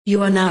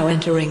You are now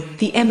entering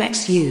the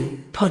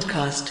MXU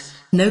podcast.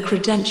 No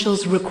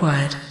credentials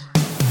required.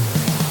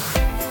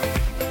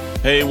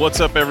 Hey, what's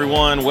up,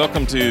 everyone?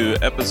 Welcome to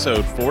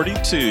episode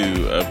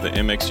 42 of the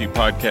MXU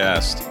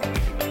podcast.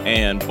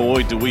 And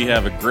boy, do we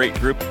have a great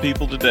group of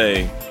people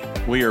today.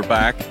 We are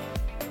back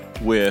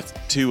with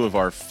two of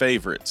our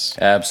favorites.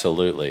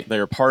 Absolutely. They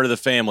are part of the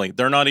family.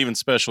 They're not even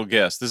special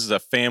guests. This is a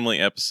family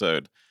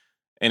episode.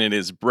 And it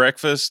is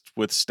Breakfast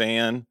with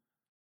Stan.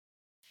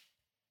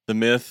 The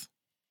myth,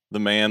 the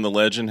man, the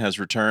legend has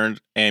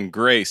returned. And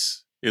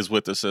Grace is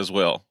with us as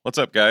well. What's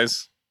up,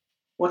 guys?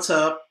 What's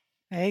up?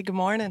 Hey, good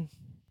morning.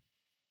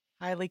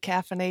 Highly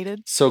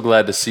caffeinated. So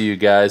glad to see you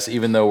guys.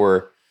 Even though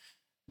we're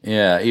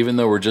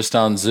just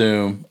on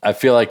Zoom, I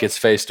feel like it's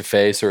face to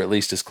face, or at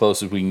least as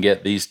close as we can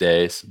get these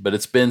days. But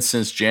it's been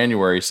since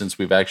January since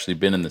we've actually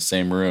been in the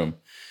same room.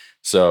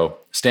 So,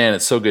 Stan,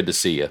 it's so good to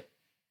see you.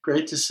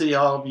 Great to see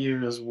all of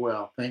you as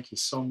well. Thank you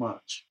so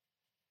much.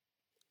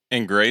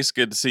 And Grace,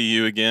 good to see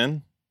you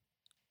again.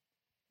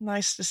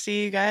 Nice to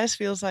see you guys.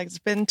 Feels like it's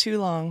been too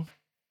long.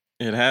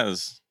 It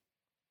has.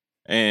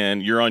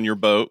 And you're on your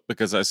boat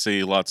because I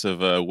see lots of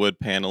wood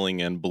paneling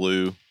and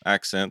blue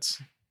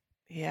accents.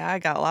 Yeah, I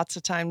got lots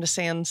of time to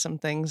sand some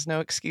things.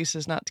 No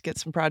excuses not to get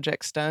some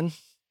projects done.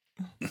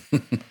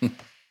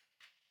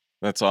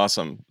 That's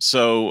awesome.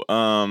 So,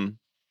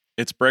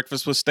 it's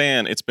Breakfast with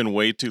Stan. It's been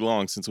way too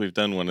long since we've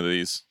done one of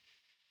these.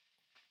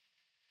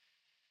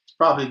 It's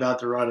probably about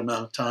the right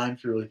amount of time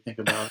to really think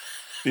about it.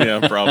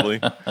 Yeah,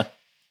 probably.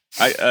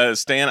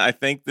 Stan, I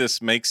think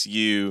this makes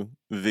you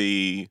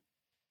you're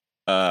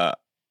the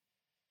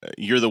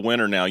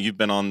winner now. You've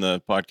been on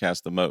the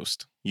podcast the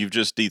most. You've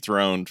just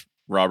dethroned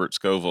Robert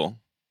Scoville.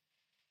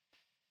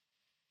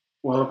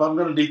 Well, if I'm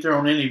going to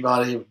dethrone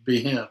anybody, it would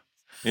be him.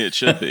 It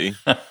should be.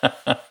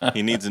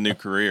 He needs a new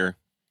career.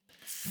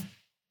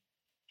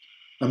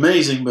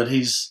 Amazing, but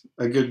he's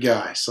a good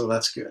guy, so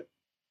that's good.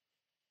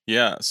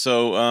 Yeah.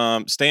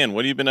 So, Stan,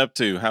 what have you been up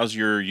to? How's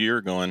your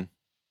year going?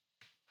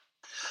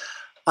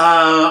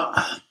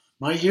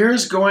 My year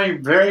is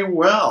going very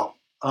well.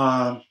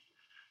 I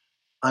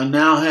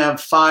now have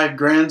 5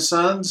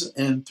 grandsons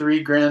and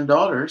 3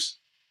 granddaughters,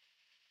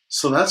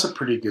 so that's a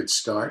pretty good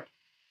start.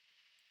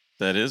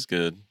 That is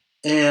good.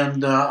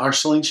 And our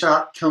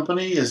Slingshot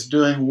company is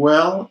doing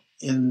well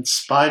in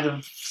spite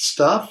of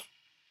stuff.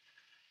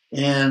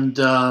 And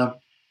I've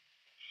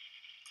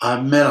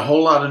met a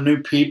whole lot of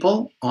new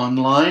people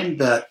online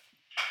that,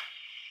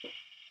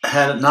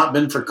 had it not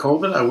been for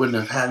COVID, I wouldn't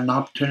have had an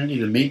opportunity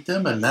to meet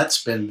them. And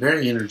that's been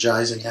very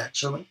energizing,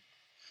 actually.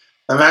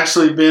 I've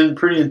actually been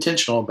pretty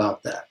intentional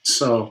about that.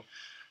 So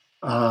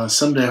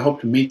someday I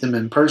hope to meet them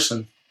in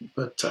person.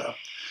 But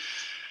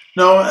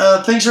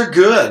things are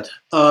good.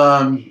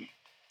 And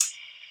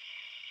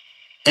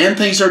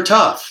things are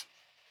tough.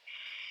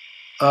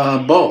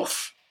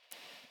 Both.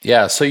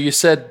 Yeah, so you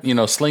said,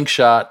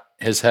 Slingshot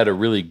has had a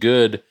really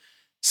good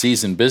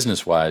season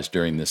business-wise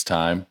during this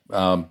time.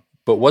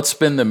 But what's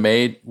been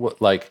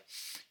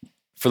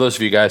for those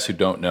of you guys who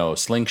don't know,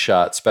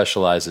 Slingshot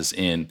specializes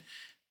in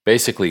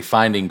basically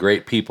finding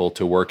great people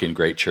to work in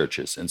great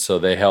churches. And so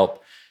they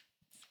help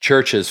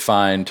churches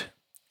find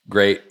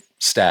great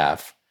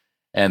staff,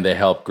 and they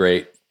help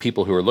great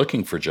people who are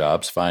looking for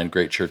jobs find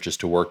great churches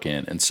to work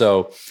in. And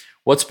so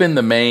what's been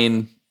the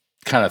main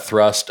kind of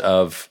thrust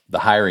of the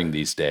hiring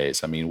these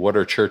days? I mean, what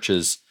are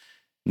churches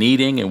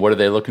needing, and what are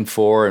they looking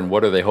for, and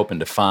what are they hoping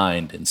to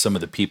find in some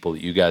of the people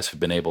that you guys have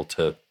been able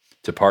to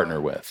partner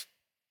with?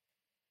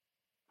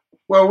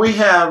 Well, we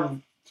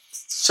have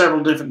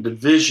several different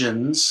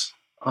divisions,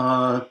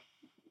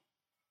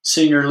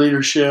 senior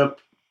leadership,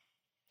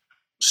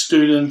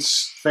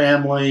 students,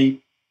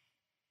 family,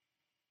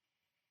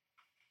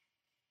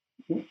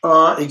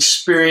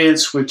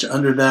 experience, which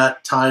under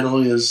that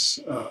title is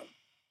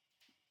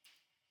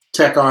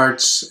tech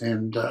arts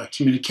and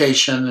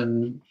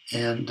communication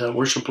and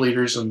worship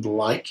leaders and the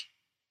like.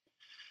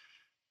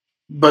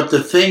 But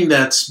the thing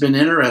that's been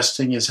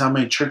interesting is how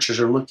many churches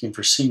are looking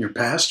for senior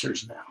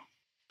pastors now.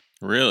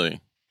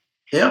 Really?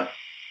 Yep.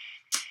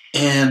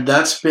 And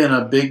that's been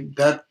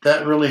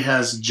that really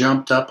has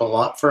jumped up a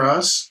lot for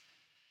us.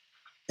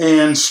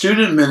 And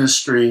student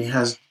ministry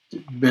has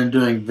been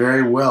doing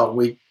very well.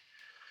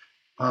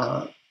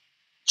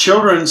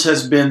 Children's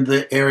has been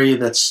the area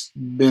that's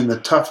been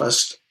the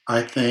toughest,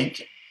 I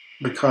think,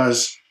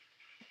 because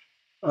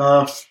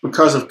of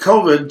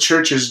COVID,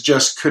 churches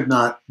just could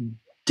not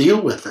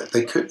deal with it.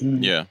 They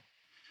couldn't. Yeah.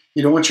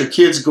 You don't want your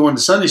kids going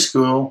to Sunday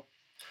school.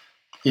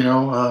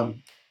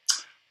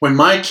 When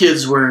my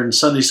kids were in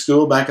Sunday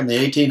school back in the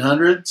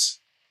 1800s,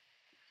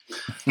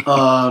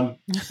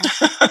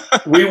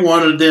 we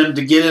wanted them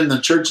to get in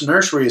the church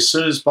nursery as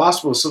soon as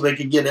possible so they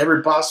could get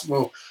every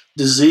possible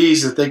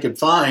disease that they could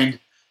find,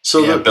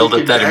 so that build they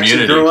up could that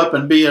actually immunity. grow up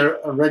and be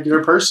a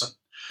regular person.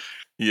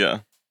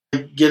 Yeah.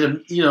 Get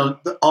them,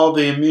 all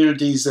the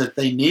immunities that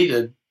they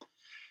needed.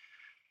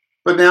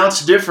 But now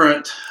it's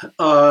different,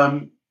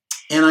 and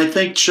I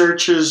think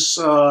churches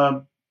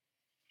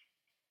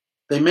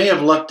they may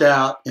have lucked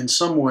out in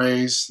some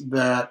ways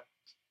that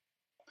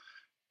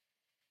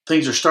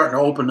things are starting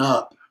to open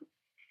up.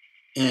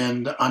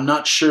 And I'm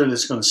not sure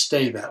that's going to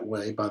stay that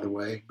way, by the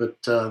way. But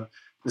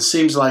it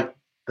seems like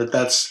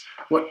that's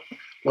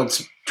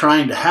what's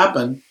trying to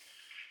happen.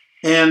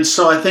 And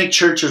so I think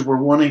churches were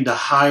wanting to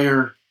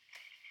hire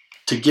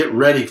to get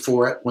ready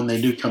for it when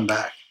they do come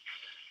back.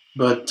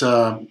 But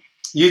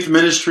youth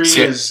ministry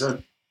is,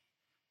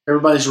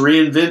 everybody's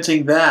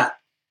reinventing that.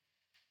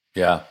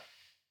 Yeah.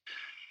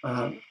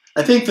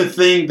 I think the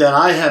thing that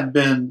I have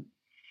been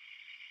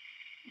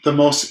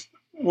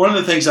one of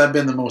the things I've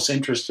been the most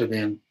interested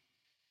in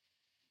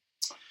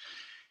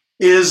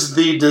is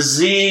the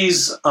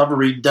disease of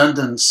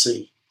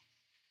redundancy.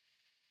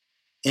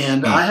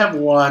 And I have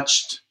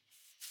watched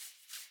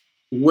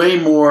way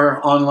more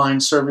online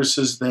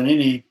services than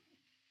any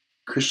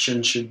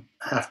Christian should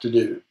have to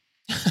do.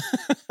 But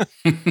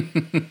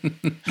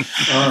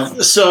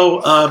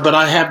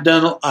I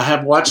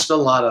have watched a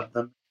lot of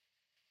them.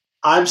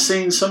 I've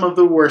seen some of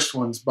the worst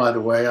ones, by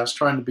the way. I was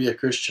trying to be a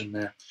Christian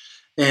there.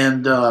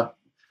 And,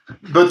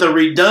 but the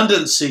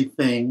redundancy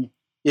thing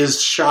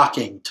is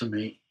shocking to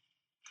me.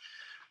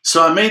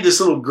 So I made this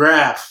little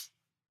graph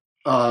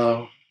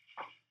down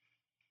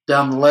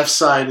the left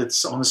side.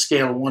 It's on a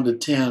scale of 1 to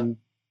 10.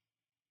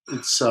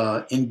 It's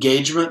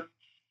engagement.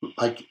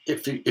 Like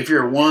if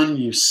you're a 1,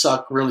 you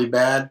suck really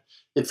bad.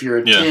 If you're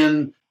a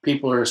 10,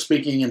 people are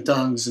speaking in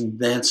tongues and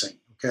dancing.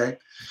 Okay,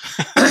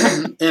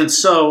 and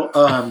so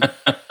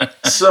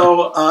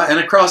and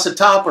across the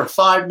top are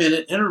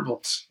 5-minute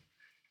intervals.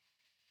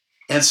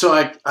 And so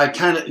I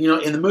kind of,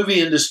 in the movie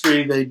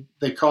industry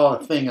they call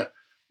a thing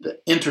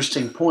the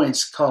interesting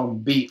points, call them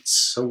beats.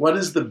 So what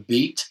is the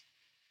beat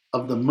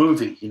of the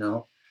movie?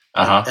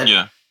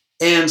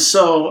 And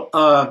so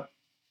I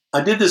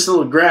did this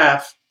little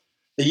graph.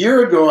 A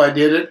year ago I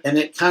did it, and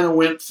it kind of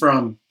went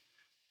from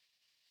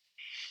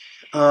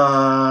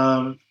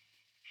 4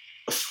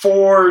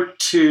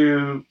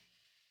 to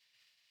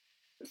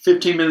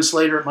 15 minutes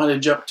later, it might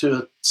have jumped to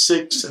a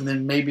 6, and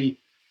then maybe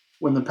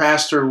when the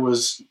pastor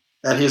was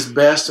at his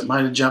best, it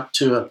might have jumped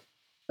to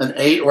an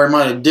 8, or it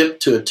might have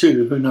dipped to a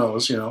 2. Who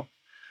knows? Yeah.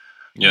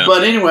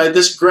 But anyway,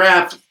 this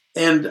graph,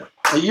 and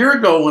a year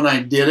ago when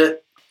I did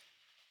it,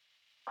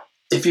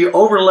 if you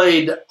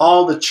overlaid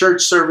all the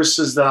church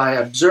services that I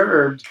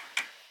observed,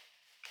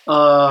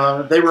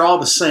 they were all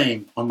the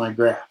same on my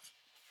graph.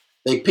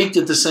 They peaked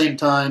at the same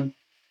time.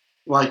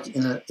 Like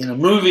in a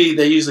movie,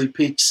 they usually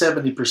peak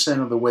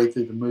 70% of the way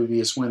through the movie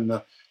is when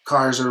the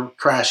cars are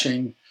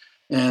crashing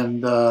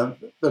and a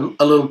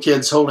little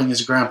kid's holding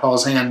his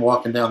grandpa's hand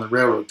walking down the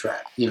railroad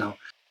track,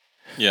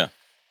 Yeah.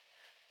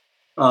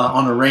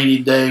 On a rainy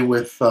day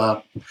with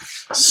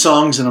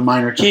songs in a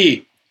minor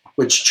key,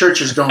 which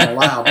churches don't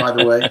allow, by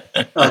the way.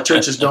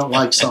 Churches don't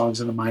like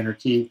songs in a minor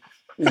key.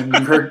 And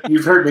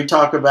you've heard me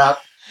talk about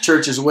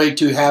churches way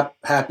too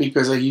happy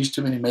because they use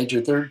too many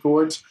major third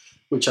chords,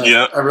 which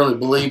I really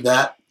believe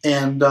that.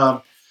 And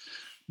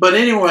but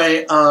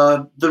anyway,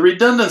 the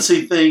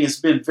redundancy thing has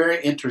been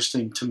very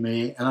interesting to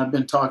me, and I've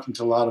been talking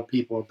to a lot of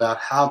people about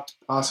how to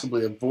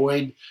possibly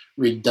avoid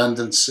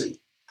redundancy.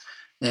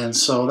 And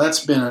so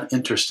that's been an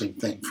interesting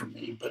thing for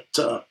me. But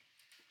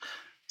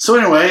so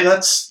anyway,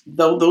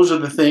 those are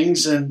the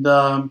things, and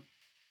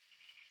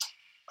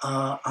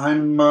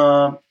I'm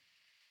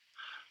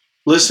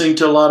listening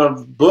to a lot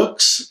of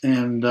books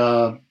and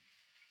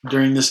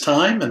during this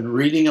time, and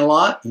reading a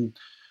lot, and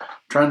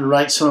trying to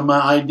write some of my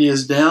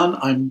ideas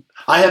down.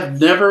 I have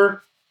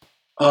never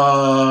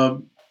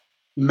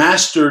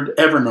mastered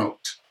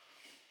Evernote,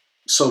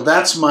 so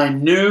that's my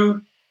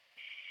new.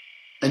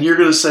 And you're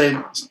going to say,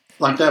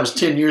 like, that was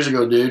 10 years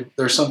ago, dude.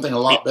 There's something a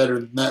lot better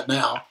than that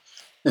now.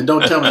 And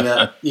don't tell me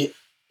that,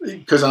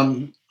 because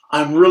I'm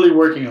really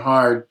working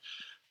hard.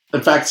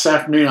 In fact, this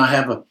afternoon I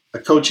have a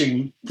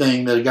coaching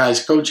thing that a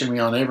guy's coaching me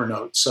on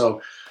Evernote.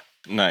 So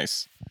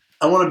nice.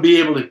 I want to be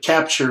able to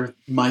capture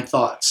my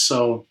thoughts.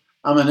 So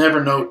I'm an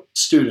Evernote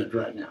student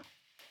right now.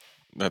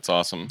 That's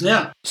awesome.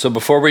 Yeah. So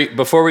before we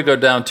go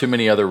down too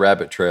many other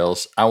rabbit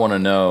trails, I want to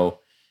know,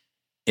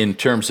 in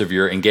terms of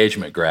your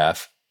engagement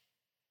graph,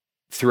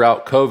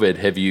 throughout COVID,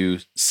 have you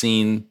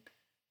seen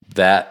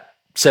that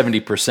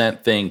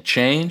 70% thing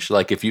change?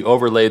 Like, if you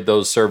overlaid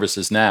those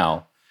services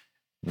now,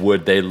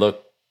 would they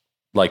look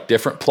like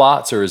different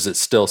plots, or is it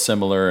still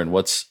similar? And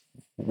what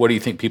do you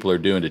think people are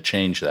doing to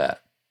change that?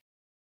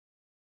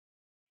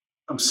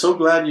 I'm so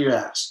glad you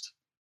asked.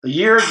 A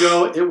year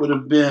ago, it would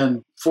have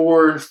been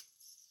 4,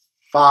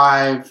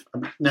 5.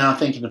 I'm now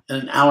thinking of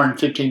an hour and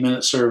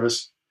 15-minute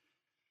service.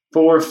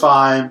 4,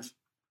 5,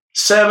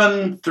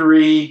 7,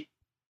 3,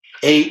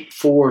 8,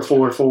 4,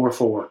 4, 4,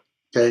 4.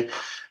 Okay.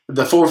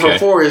 The 4, 4,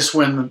 4 is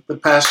when the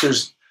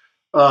pastor's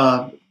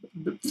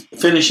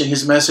finishing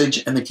his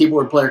message and the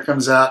keyboard player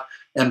comes out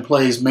and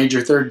plays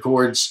major third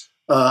chords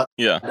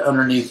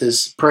underneath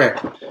his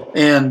prayer.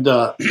 And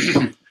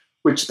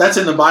which that's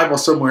in the Bible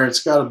somewhere.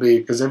 It's got to be,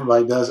 because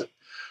everybody does it.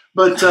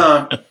 But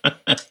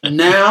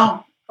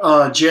now,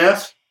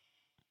 Jeff,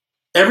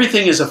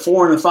 everything is a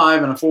 4 and a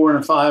 5 and a 4 and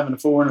a 5 and a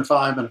 4 and a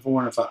 5 and a 4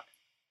 and a 5.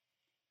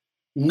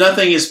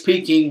 Nothing is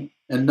peaking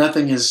and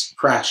nothing is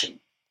crashing.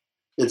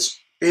 It's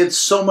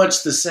so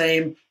much the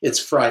same. It's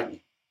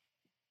frightening,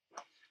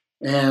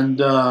 and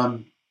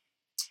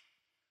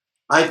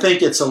I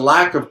think it's a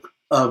lack of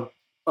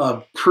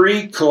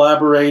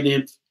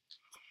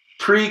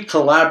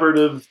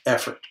pre-collaborative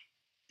effort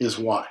is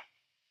why.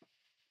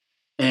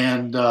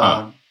 And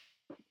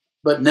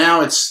but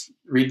now it's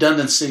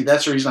redundancy.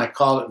 That's the reason I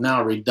call it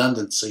now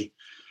redundancy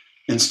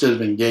instead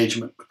of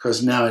engagement,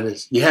 because now it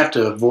is, you have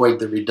to avoid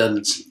the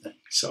redundancy thing.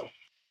 So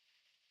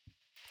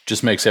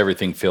just makes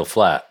everything feel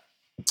flat.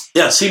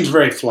 Yeah, it seems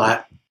very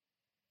flat.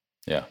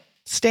 Yeah.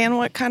 Stan,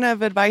 what kind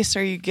of advice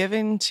are you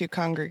giving to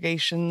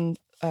congregation?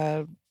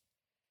 Our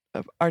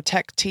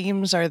tech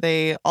teams, are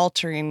they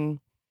altering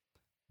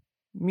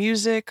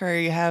music? Or are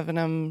you having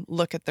them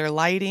look at their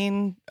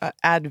lighting,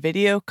 add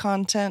video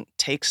content,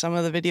 take some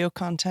of the video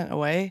content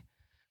away?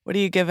 What are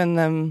you giving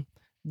them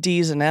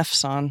D's and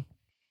F's on?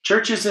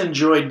 Churches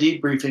enjoy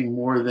debriefing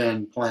more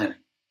than planning,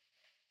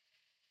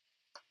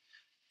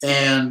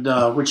 and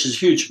which is a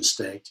huge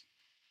mistake.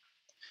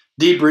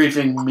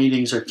 Debriefing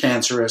meetings are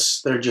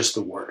cancerous. They're just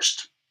the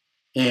worst.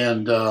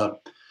 And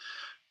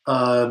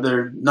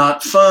they're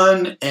not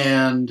fun,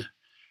 and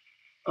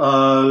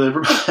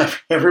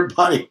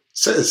everybody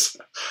says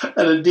at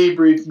a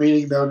debrief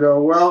meeting, they'll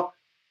go, well,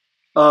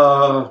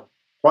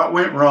 what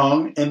went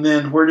wrong, and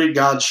then where did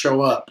God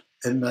show up?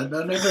 And I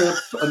never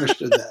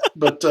understood that,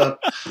 but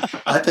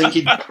I think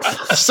he.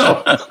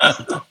 So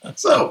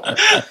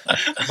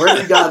where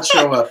did God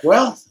show up?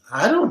 Well,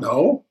 I don't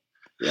know.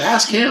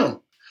 Ask him.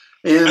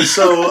 And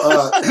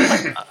so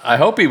I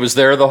hope he was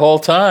there the whole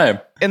time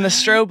in the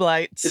strobe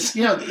lights.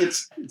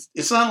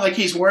 It's not like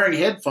he's wearing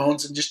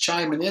headphones and just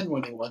chiming in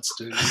when he wants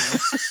to. You know?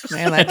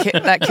 Man,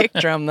 that kick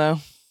drum though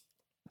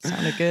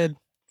sounded good.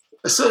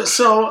 So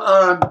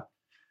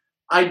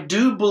I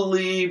do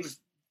believe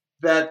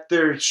that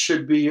there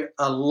should be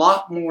a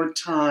lot more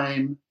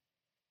time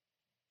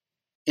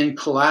in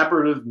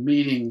collaborative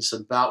meetings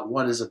about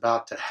what is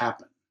about to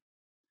happen.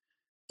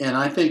 And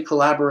I think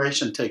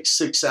collaboration takes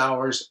 6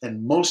 hours,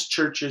 and most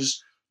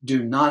churches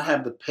do not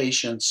have the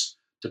patience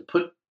to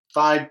put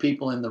 5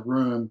 people in the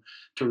room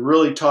to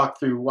really talk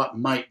through what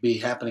might be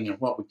happening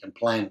and what we can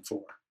plan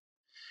for.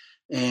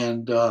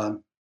 And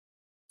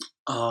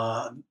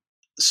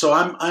so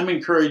I'm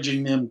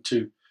encouraging them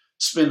to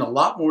spend a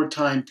lot more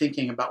time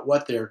thinking about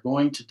what they're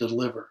going to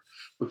deliver,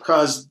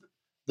 because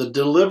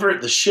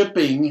the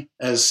shipping,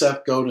 as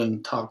Seth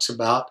Godin talks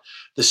about,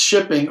 the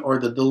shipping or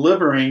the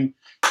delivering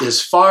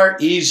is far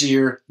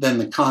easier than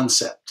the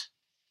concept.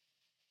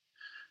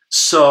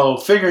 So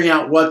figuring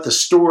out what the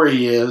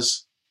story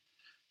is,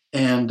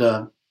 and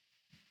by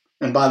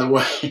the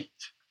way,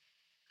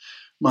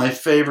 my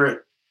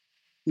favorite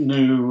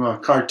new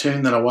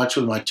cartoon that I watch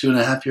with my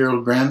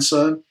 2.5-year-old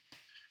grandson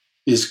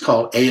is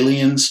called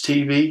Aliens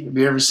TV. Have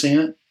you ever seen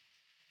it?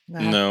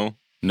 No.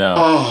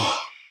 Oh,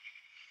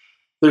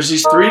 there's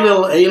these 3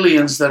 little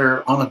aliens that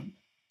are on an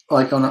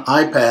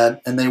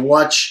iPad, and they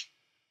watch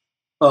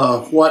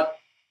what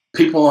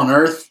people on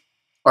Earth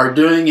are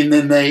doing, and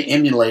then they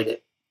emulate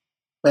it.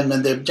 And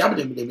then they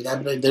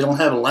don't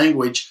have a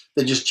language;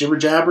 they just jibber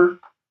jabber.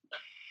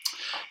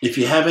 If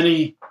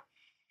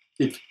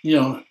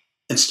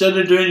instead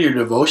of doing your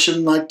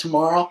devotion like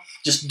tomorrow,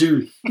 just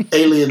do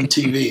Alien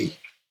TV.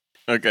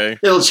 Okay.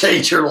 It'll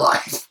change your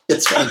life.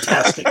 It's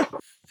fantastic.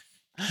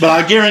 But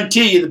I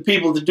guarantee you the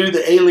people that do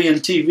the Alien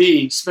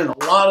TV spend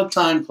a lot of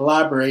time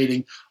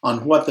collaborating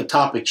on what the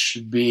topic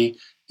should be.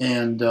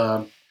 And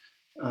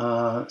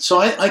so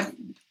I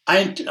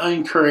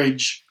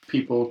encourage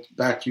people,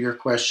 back to your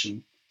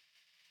question,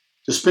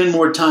 to spend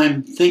more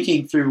time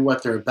thinking through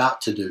what they're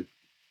about to do.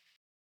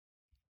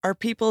 Are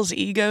people's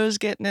egos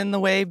getting in the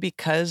way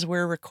because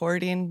we're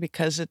recording,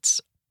 because it's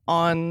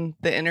on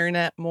the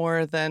internet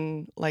more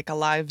than like a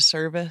live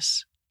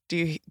service?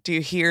 Do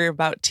you hear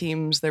about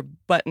teams, they're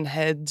butting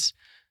heads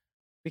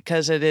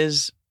because it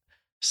is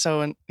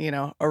so,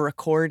 a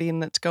recording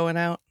that's going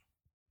out?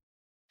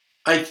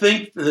 I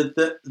think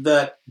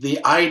that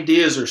the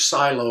ideas are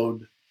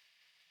siloed,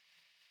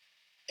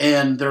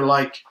 and they're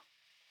like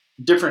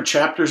different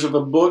chapters of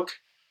a book,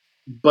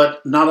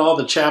 but not all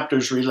the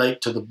chapters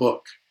relate to the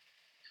book.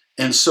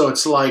 And so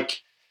it's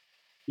like,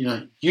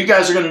 you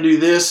guys are going to do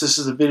this. This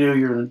is the video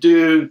you're going to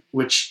do,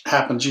 which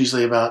happens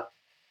usually about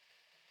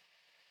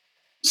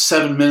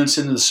 7 minutes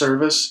into the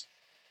service.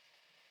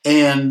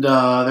 And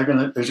there's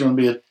going to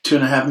be a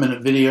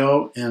 2.5-minute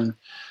video, and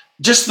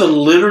just the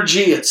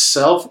liturgy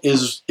itself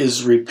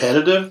is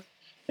repetitive.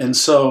 And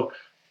so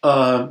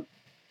I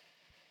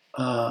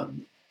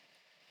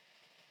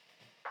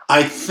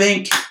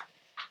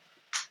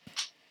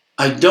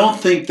don't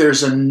think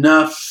there's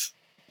enough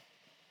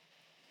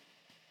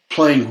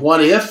playing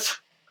what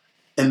if,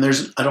 and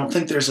I don't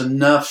think there's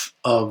enough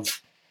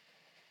of,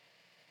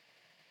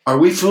 are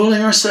we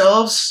fooling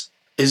ourselves?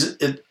 Is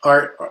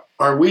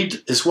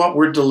what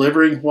we're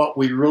delivering what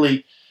we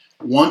really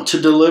want to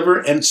deliver?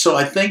 And so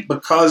I think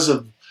because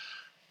of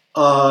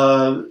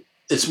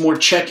it's more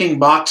checking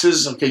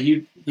boxes.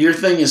 Okay, your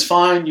thing is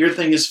fine, your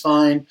thing is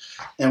fine,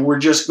 and we're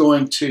just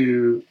going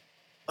to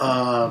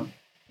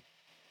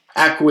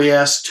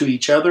acquiesce to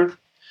each other,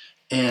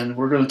 and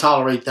we're going to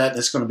tolerate that, and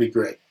it's going to be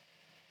great.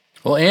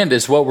 Well, and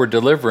is what we're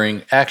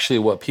delivering actually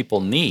what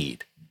people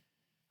need?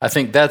 I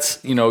think that's,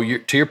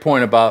 to your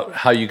point about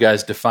how you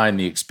guys define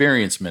the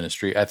experience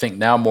ministry, I think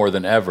now more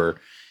than ever,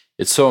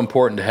 it's so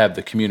important to have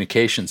the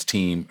communications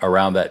team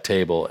around that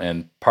table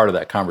and part of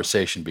that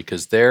conversation,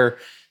 because they're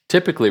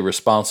typically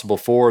responsible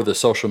for the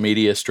social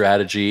media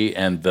strategy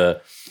and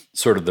the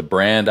sort of the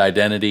brand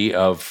identity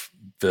of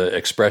the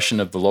expression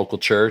of the local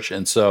church.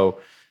 And so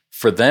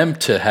for them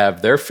to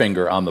have their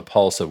finger on the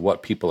pulse of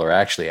what people are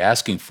actually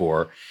asking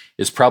for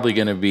is probably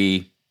going to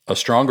be a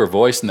stronger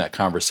voice in that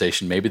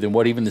conversation maybe than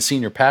what even the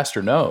senior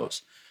pastor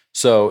knows.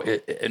 So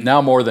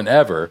now more than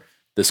ever,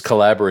 this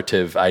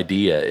collaborative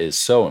idea is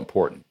so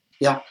important.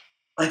 Yeah.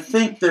 I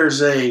think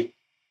there's an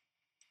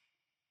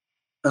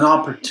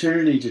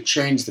opportunity to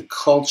change the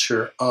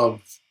culture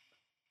of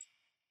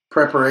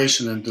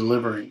preparation and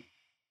delivering.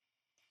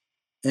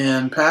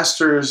 And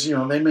pastors,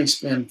 they may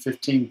spend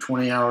 15,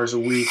 20 hours a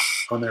week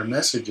on their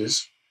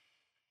messages.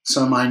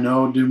 Some I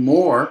know do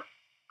more,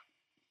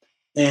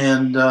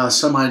 and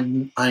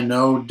some I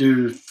know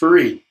do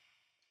 3.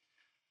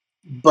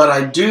 But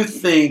I do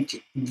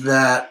think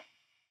that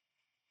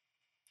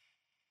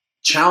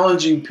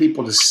challenging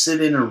people to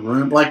sit in a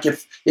room, like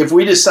if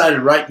we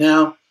decided right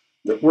now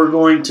that we're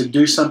going to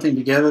do something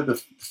together, the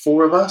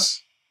 4 of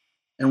us,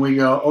 and we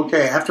go,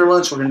 okay, after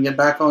lunch, we're going to get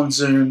back on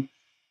Zoom,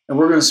 and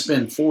we're going to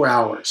spend 4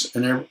 hours,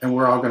 and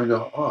we're all going to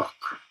go, oh,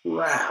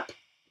 crap.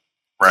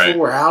 Right.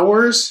 4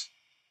 hours?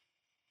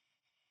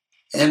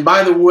 And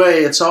by the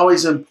way, it's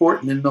always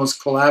important in those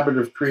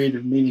collaborative,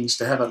 creative meetings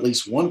to have at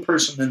least one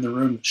person in the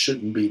room that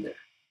shouldn't be there.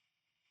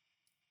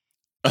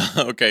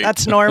 Okay.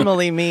 That's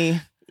normally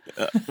me.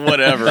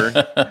 Whatever.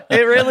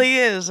 It really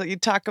is. You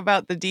talk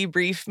about the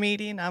debrief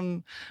meeting.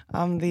 I'm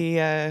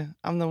the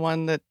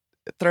one that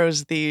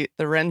throws the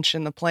wrench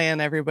in the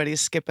plan.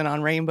 Everybody's skipping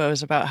on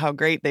rainbows about how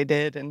great they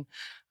did, and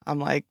I'm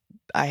like,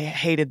 I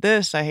hated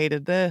this. I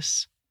hated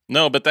this.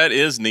 No, but that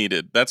is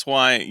needed. That's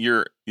why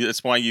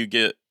you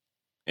get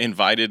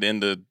invited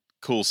into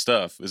cool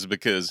stuff, is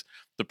because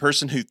the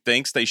person who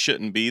thinks they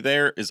shouldn't be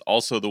there is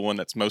also the one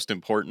that's most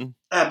important.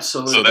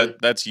 Absolutely. So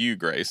that's you,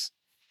 Grace.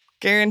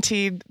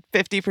 Guaranteed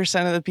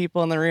 50% of the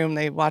people in the room,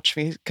 they watch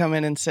me come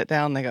in and sit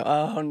down. They go,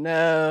 oh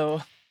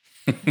no.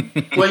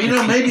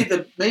 Well,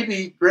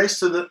 maybe Grace,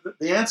 to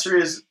the answer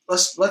is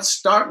let's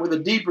start with a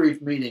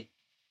debrief meeting,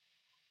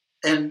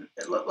 and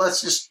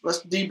let's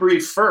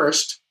debrief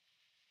first,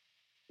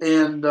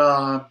 and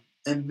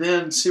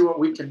then see what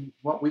we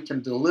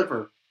can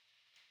deliver.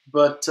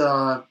 But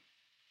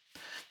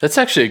that's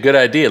actually a good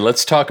idea.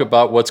 Let's talk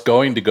about what's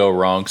going to go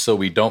wrong so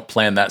we don't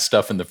plan that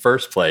stuff in the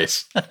first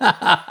place.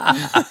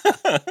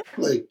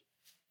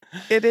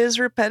 It is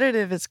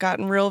repetitive. It's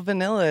gotten real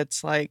vanilla.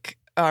 It's like,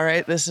 all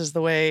right, this is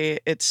the way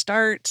it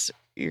starts.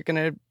 You're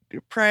going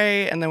to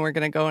pray, and then we're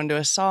going to go into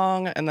a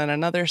song, and then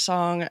another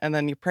song, and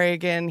then you pray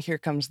again. Here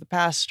comes the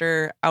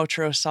pastor,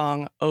 outro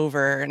song,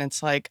 over. And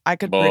it's like, I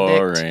could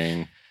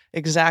predict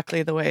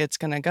exactly the way it's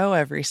going to go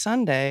every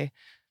Sunday.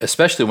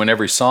 Especially when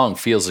every song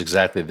feels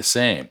exactly the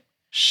same.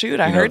 Shoot,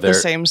 I heard the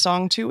same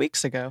song 2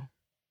 weeks ago.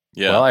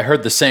 Yeah. Well, I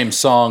heard the same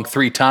song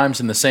 3 times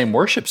in the same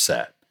worship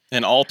set.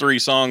 And all 3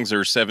 songs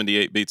are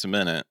 78 beats a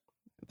minute.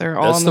 They're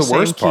all in the same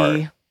worst key.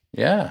 Part.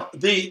 Yeah.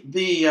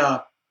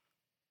 The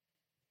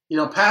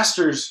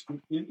pastors,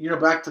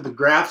 back to the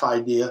graph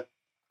idea,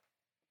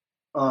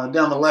 down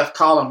the left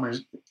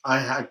column,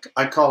 I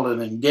call it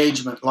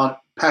engagement. A lot of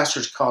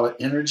pastors call it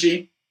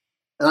energy.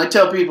 And I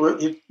tell people,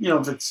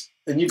 if it's,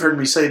 and you've heard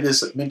me say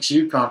this at mixed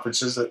youth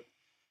conferences, that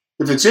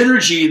if it's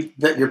energy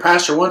that your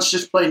pastor wants,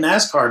 just play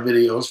NASCAR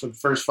videos for the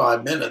first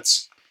 5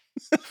 minutes.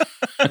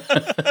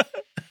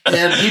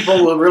 And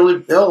people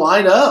they'll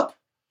light up.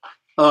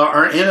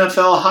 Our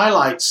NFL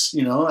highlights,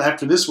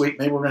 after this week,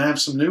 maybe we're going to have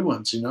some new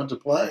ones, to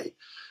play.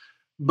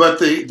 But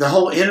the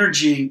whole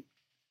energy,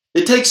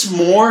 it takes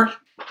more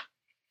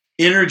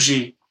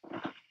energy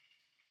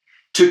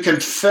to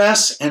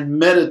confess and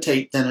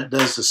meditate than it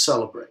does to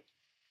celebrate.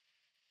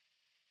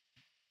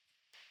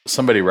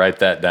 Somebody write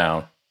that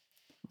down.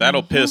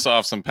 That'll piss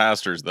off some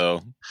pastors,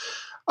 though.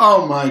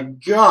 Oh my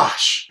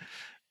gosh.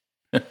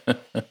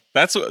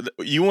 That's what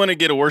you want to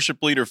get a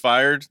worship leader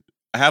fired.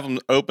 Have them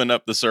open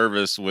up the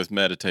service with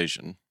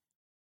meditation.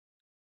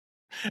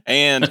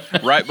 And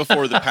right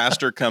before the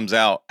pastor comes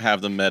out,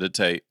 have them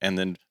meditate, and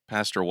then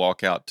pastor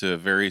walk out to a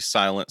very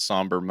silent,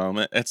 somber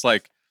moment. It's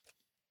like,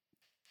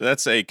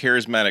 that's a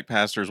charismatic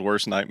pastor's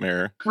worst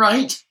nightmare.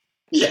 Right?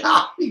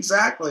 Yeah,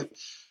 exactly.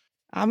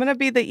 I'm going to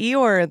be the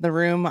Eeyore in the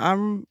room.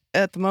 I'm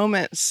at the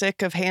moment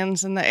sick of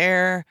hands in the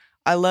air.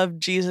 I love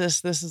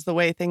Jesus. This is the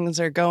way things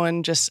are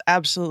going. Just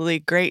absolutely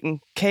great and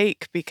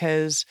cake,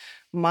 because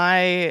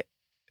a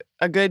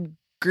good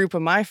group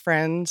of my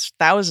friends,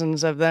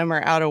 thousands of them,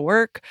 are out of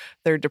work.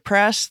 They're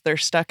depressed. They're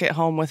stuck at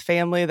home with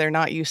family they're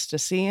not used to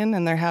seeing,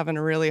 and they're having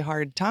a really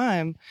hard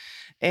time.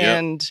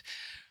 And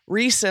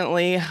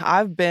recently,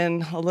 I've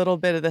been a little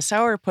bit of the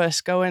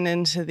sourpuss going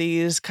into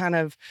these kind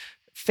of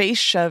face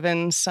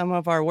shoving some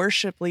of our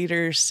worship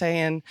leaders,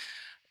 saying,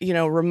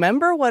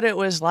 remember what it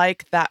was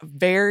like that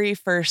very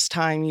first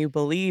time you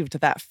believed,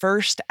 that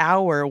first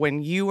hour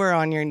when you were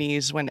on your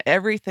knees, when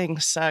everything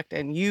sucked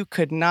and you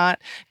could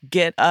not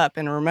get up.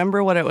 And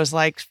remember what it was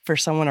like for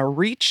someone to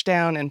reach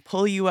down and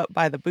pull you up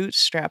by the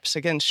bootstraps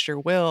against your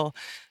will.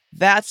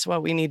 That's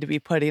what we need to be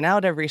putting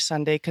out every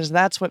Sunday, because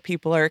that's what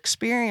people are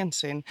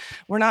experiencing.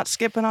 We're not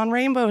skipping on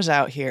rainbows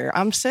out here.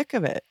 I'm sick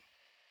of it.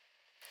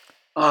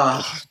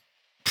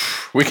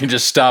 We can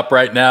just stop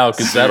right now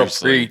because that'll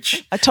Seriously.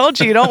 preach. I told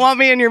you don't want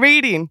me in your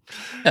meeting.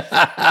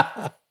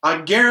 I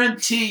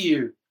guarantee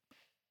you.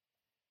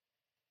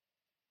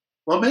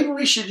 Well, maybe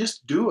we should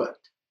just do it.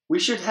 We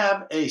should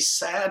have a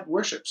sad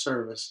worship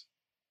service,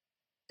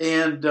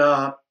 and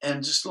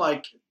just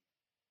like,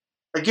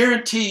 I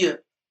guarantee you,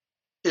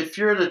 if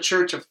you're at a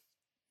church of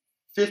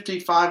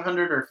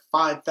 5,500 or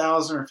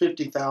 5,000 or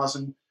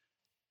 50,000,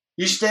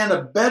 you stand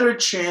a better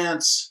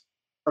chance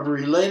of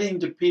relating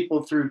to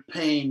people through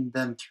pain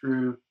than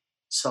through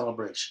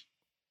celebration.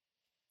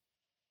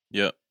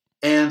 Yep.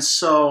 And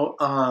so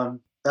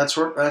that's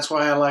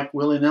why I like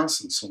Willie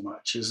Nelson so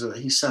much. Is that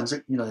he sends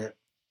it.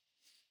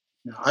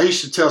 I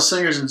used to tell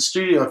singers in the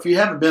studio, if you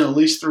haven't been at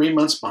least 3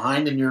 months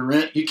behind in your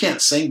rent, you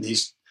can't sing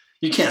these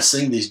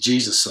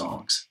Jesus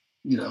songs.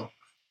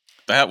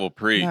 That will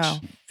preach. No.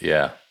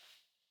 Yeah.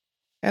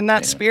 And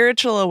that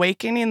spiritual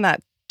awakening,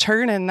 that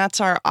turning,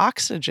 that's our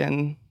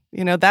oxygen.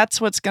 That's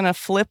what's going to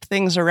flip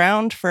things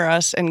around for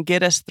us and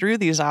get us through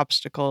these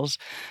obstacles.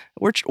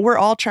 We're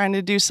all trying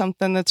to do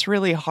something that's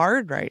really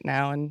hard right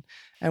now,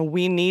 and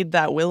we need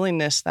that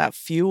willingness, that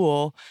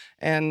fuel.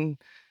 And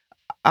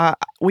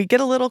we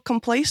get a little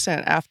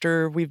complacent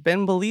after we've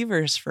been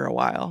believers for a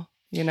while.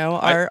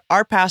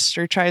 Our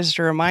pastor tries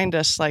to remind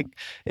us, like,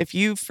 if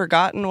you've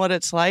forgotten what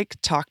it's like,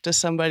 talk to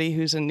somebody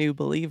who's a new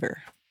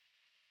believer.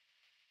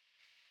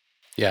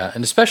 Yeah,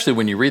 and especially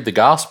when you read the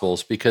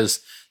Gospels,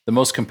 because the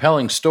most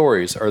compelling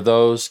stories are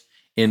those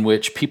in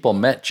which people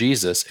met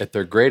Jesus at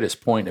their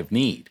greatest point of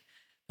need.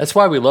 That's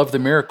why we love the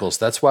miracles.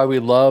 That's why we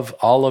love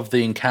all of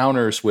the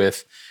encounters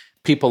with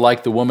people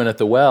like the woman at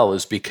the well,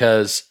 is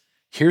because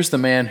here's the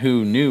man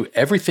who knew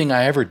everything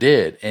I ever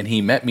did, and he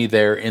met me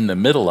there in the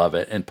middle of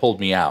it and pulled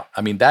me out.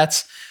 I mean,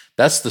 that's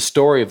the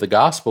story of the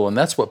gospel, and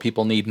that's what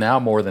people need now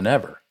more than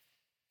ever.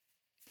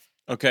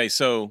 Okay,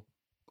 so,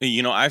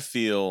 I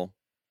feel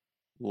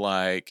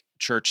like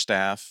church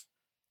staff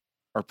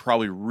are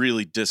probably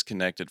really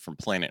disconnected from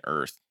planet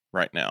Earth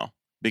right now,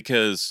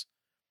 because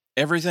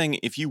everything,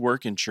 if you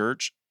work in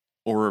church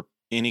or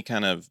any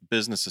kind of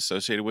business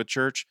associated with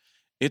church,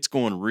 it's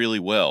going really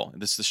well.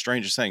 This is the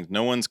strangest thing.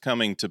 No one's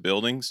coming to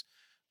buildings,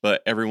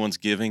 but everyone's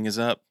giving is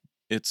up.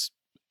 It's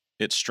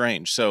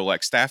strange. So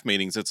like staff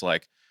meetings, it's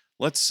like,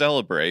 let's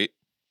celebrate.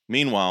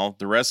 Meanwhile,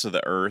 the rest of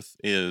the earth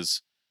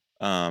is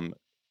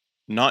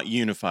not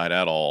unified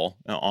at all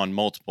on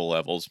multiple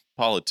levels: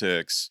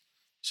 politics,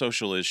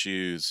 social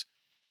issues.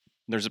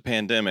 There's a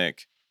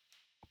pandemic,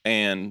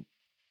 and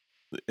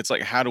it's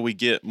like, how do we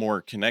get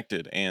more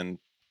connected? And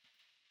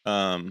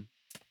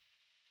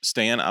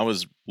Stan, I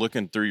was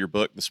looking through your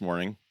book this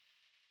morning,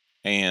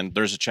 and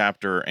there's a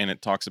chapter, and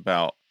it talks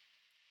about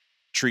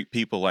treat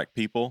people like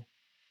people,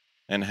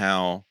 and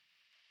how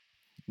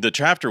the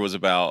chapter was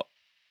about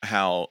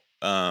how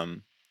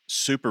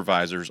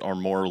supervisors are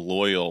more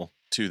loyal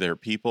to their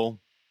people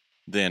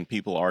than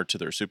people are to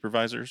their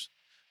supervisors.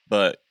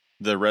 But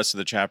the rest of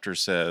the chapter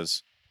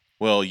says,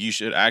 well, you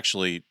should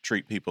actually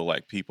treat people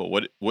like people.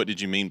 What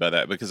did you mean by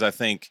that? Because I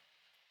think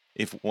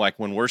if, like,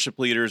 when worship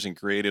leaders and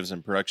creatives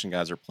and production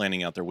guys are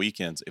planning out their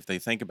weekends, if they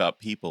think about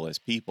people as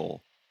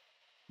people,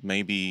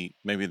 maybe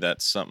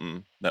that's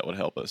something that would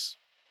help us.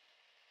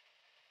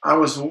 I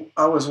was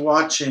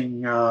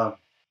watching a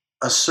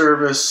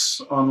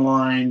service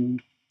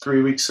online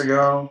 3 weeks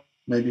ago,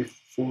 maybe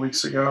 4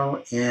 weeks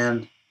ago,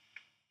 and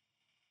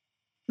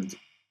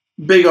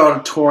big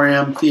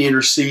auditorium,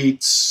 theater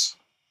seats,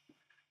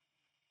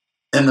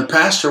 and the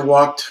pastor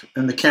walked,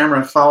 and the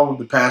camera followed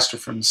the pastor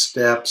from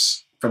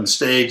the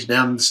stage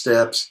down the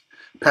steps.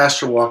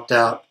 Pastor walked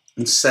out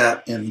and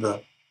sat in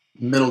the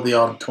middle of the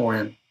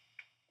auditorium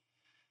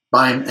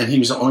by him, and he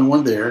was the only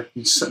one there.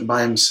 He's sitting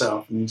by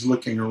himself, and he's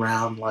looking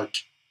around like.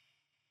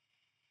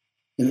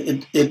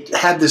 And it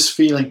had this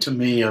feeling to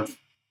me of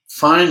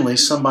finally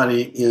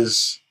somebody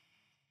is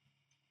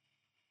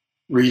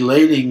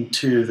relating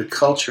to the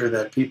culture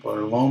that people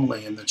are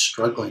lonely and that's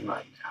struggling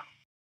right now.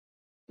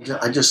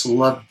 I just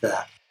loved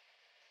that.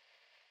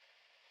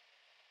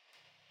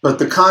 But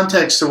the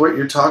context of what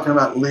you're talking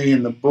about, Lee,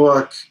 in the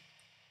book,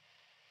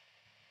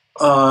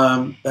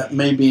 that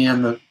may be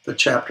in the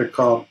chapter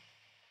called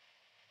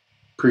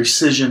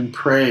Precision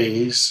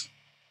Praise,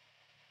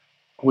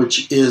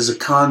 which is a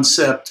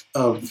concept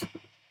of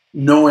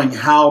knowing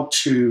how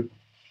to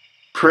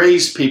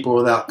praise people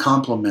without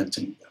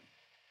complimenting them.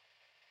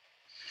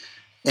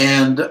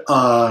 And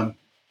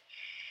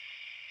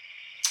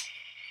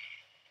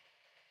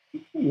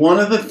one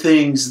of the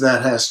things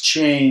that has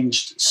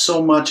changed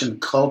so much in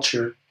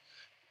culture,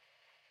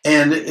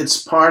 and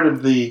it's part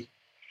of the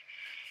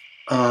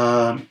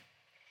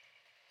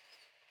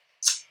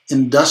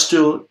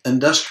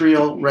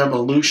industrial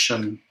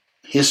revolution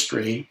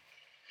history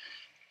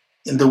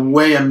and the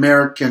way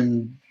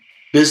American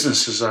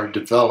businesses are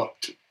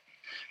developed.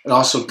 It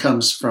also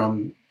comes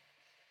from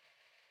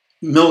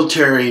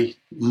military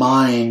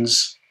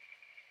minds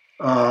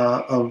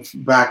of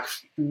back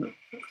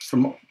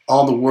from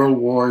all the world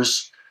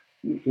wars,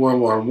 World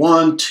War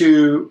I,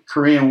 II,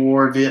 Korean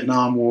War,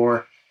 Vietnam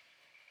War.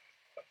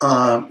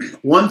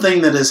 One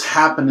thing that has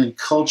happened in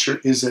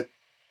culture is that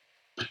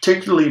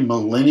particularly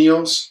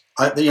millennials,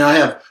 I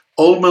have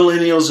old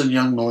millennials and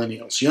young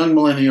millennials. Young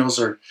millennials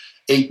are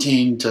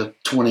 18 to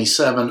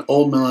 27.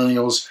 Old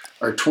millennials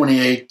are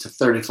 28 to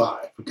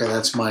 35. Okay,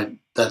 that's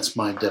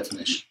my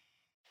definition.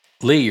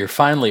 Lee, you're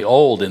finally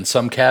old in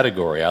some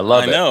category. I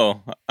love it. I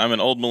know. I'm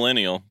an old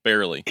millennial,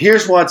 barely.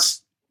 Here's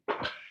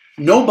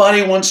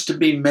nobody wants to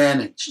be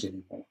managed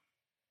anymore.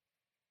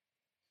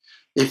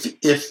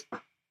 If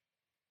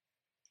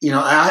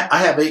I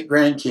have 8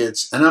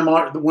 grandkids, and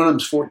one of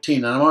them's 14,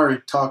 and I'm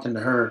already talking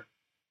to her,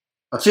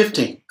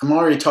 15. I'm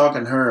already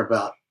talking to her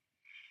about,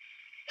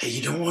 hey,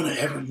 you don't want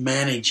to ever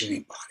manage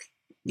anybody.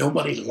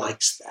 Nobody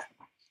likes that.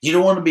 You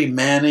don't want to be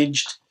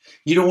managed.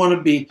 You don't want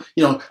to be,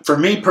 for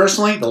me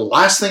personally, the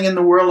last thing in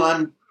the world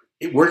I'm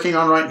working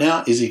on right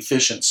now is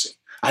efficiency.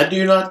 I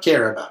do not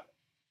care about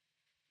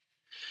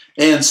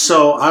it. And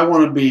so I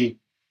want to be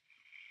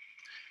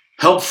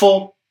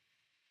helpful.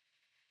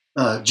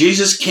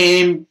 Jesus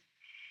came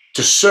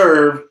to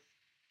serve,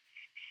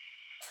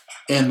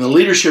 and the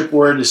leadership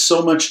word is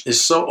so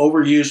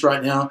overused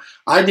right now.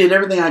 I did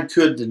everything I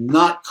could to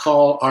not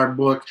call our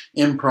book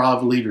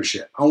Improv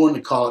Leadership. I wanted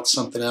to call it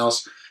something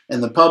else,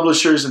 and the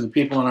publishers and the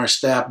people on our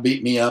staff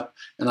beat me up,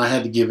 and I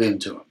had to give in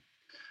to them.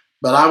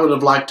 But I would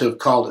have liked to have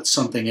called it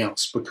something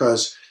else,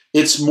 because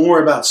it's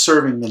more about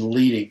serving than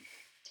leading.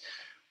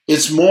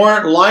 It's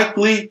more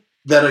likely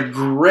that a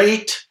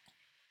great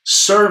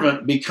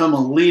servant become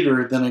a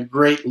leader than a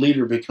great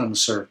leader become a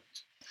servant.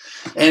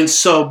 And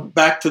so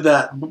back to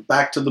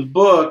the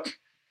book,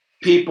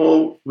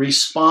 people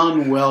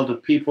respond well to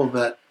people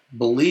that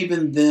believe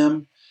in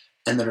them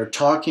and that are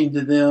talking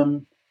to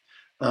them.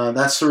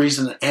 That's the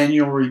reason that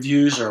annual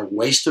reviews are a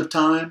waste of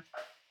time.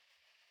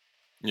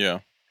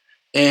 Yeah.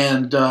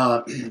 And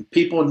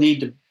people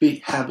need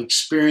to have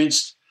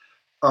experienced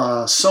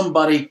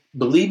somebody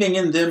believing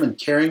in them and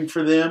caring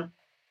for them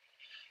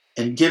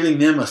and giving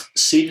them a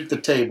seat at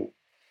the table.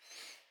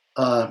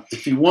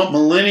 If you want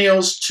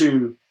millennials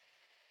to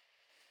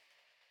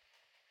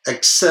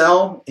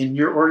excel in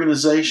your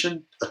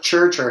organization, a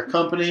church or a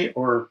company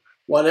or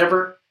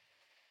whatever,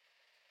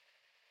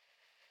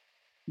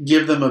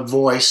 give them a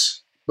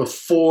voice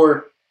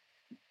before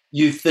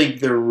you think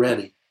they're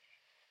ready.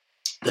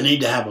 They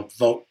need to have a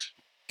vote.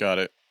 Got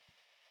it.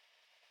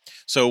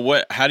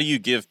 So how do you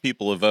give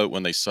people a vote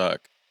when they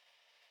suck?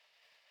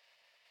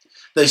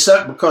 They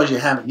suck because you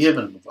haven't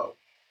given them a vote.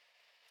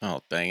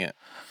 Oh, dang it.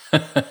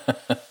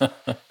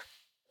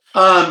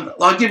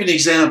 I'll give you an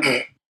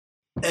example.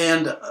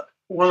 And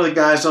one of the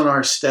guys on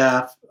our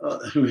staff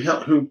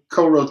who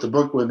co-wrote the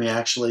book with me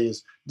actually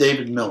is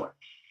David Miller.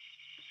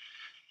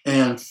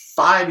 And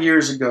 4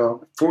 years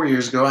ago,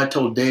 I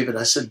told David,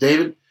 I said,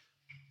 David,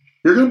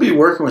 you're going to be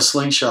working with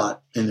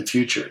Slingshot in the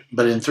future,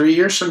 but in 3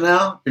 years from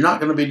now, you're not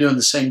going to be doing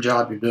the same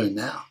job you're doing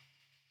now.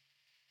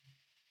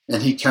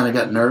 And he kind of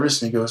got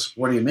nervous and he goes,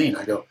 what do you mean?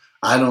 I go,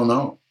 I don't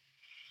know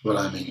what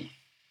I mean.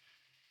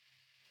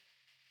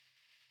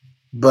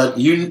 But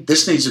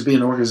this needs to be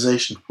an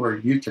organization where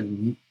you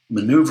can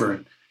maneuver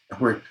and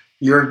where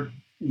your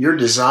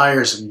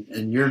desires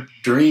and your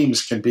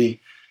dreams can be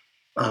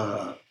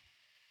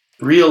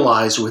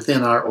realized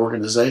within our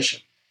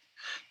organization.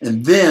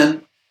 And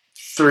then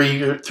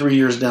 3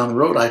 years down the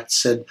road, I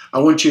said, I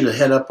want you to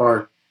head up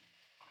our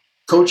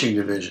coaching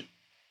division.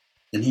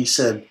 And he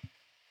said,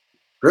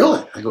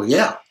 really? I go,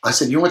 yeah. I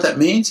said, you know what that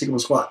means? He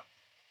goes, what?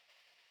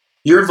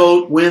 Your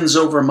vote wins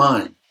over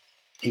mine.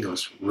 He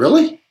goes,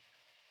 really?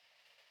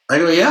 I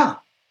go, yeah.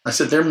 I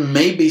said, there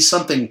may be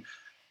something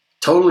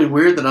totally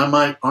weird that I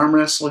might arm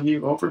wrestle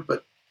you over,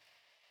 but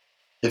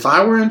if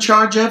I were in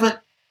charge of it,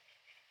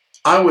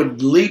 I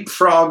would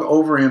leapfrog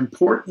over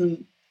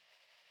important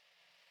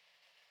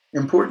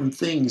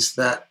things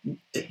that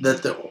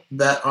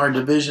our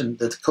division,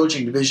 that the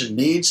coaching division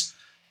needs,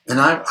 and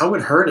I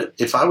would hurt it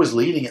if I was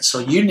leading it. So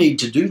you need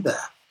to do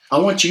that. I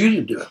want you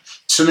to do it.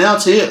 So now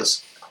it's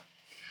his,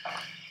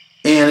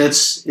 and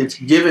it's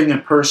giving a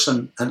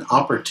person an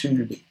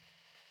opportunity.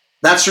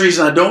 That's the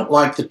reason I don't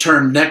like the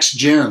term next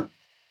gen,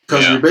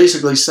 because you're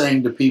basically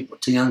saying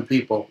to young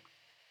people,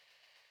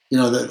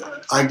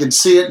 that I can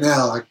see it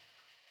now, like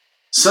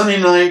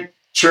Sunday night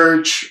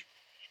church,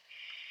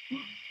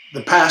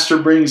 the pastor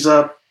brings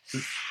up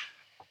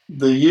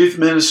the youth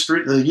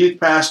ministry, the youth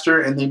pastor,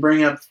 and they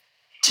bring up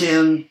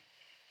 10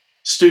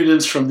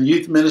 students from the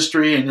youth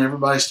ministry, and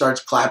everybody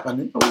starts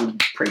clapping. Oh,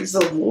 praise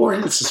the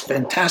Lord, this is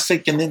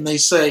fantastic. And then they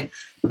say,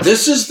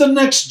 this is the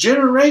next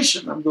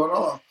generation. I'm going,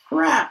 oh,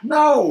 crap,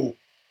 no.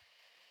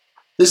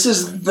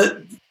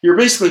 You're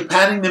basically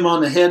patting them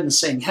on the head and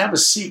saying, have a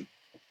seat.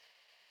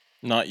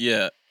 Not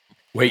yet.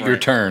 Wait your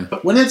turn.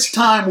 But when it's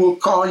time, we'll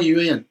call you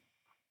in.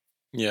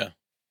 Yeah.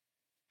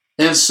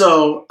 And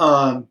so,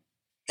 and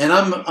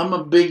I'm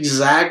a big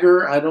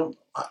zagger. I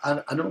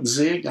don't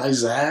zig, I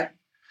zag.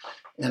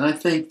 And I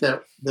think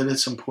that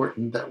it's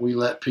important that we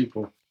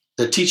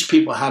teach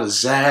people how to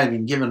zag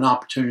and give an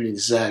opportunity to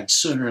zag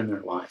sooner in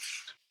their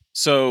life.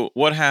 So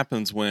what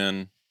happens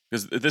when,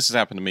 because this has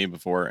happened to me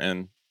before,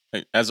 and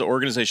as the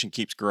organization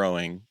keeps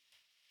growing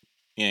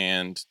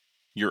and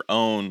your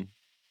own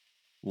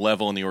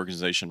level in the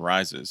organization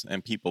rises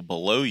and people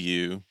below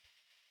you,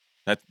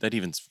 that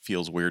even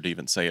feels weird to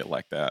even say it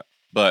like that.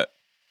 But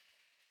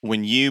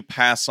when you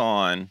pass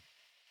on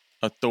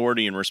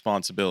authority and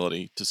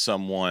responsibility to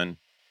someone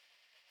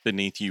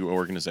beneath you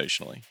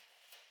organizationally,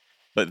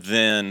 but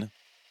then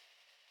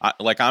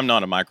I'm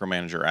not a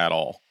micromanager at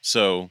all.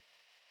 So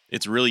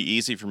it's really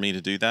easy for me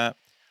to do that.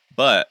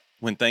 But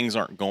when things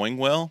aren't going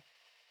well,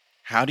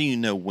 how do you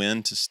know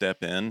when to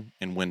step in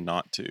and when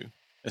not to?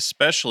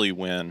 Especially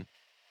when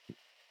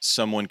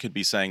someone could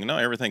be saying, no,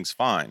 everything's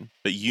fine,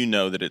 but you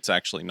know that it's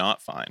actually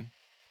not fine.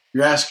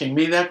 You're asking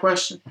me that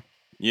question?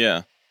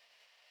 Yeah.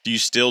 Do you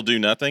still do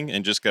nothing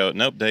and just go,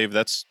 nope, Dave,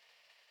 that's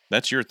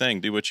your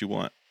thing. Do what you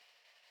want.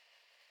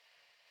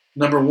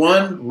 Number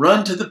one,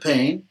 run to the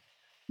pain.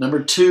 Number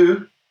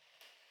two,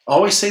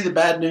 always say the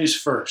bad news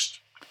first.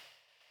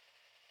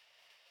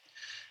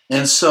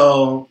 And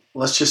so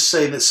let's just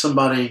say that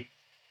somebody,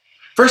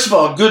 first of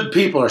all, good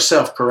people are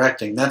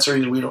self-correcting. That's the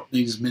reason we don't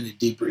need as many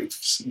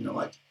debriefs,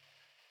 like.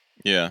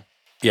 Yeah.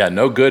 Yeah,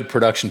 no good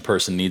production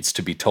person needs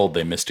to be told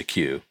they missed a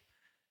cue.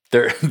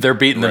 They're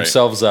beating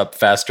themselves up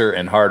faster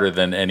and harder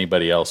than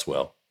anybody else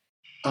will.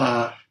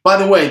 By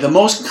the way, the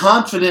most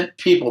confident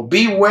people,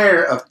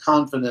 beware of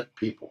confident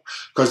people,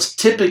 because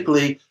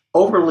typically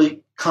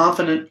overly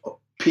confident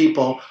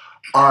people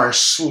are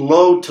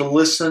slow to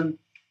listen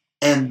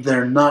and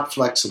they're not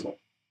flexible.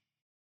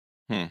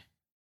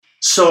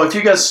 So if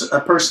you got a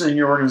person in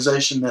your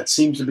organization that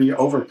seems to be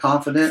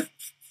overconfident,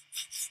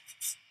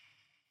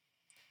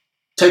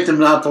 take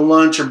them out to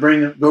lunch or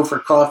go for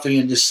coffee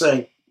and just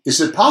say, is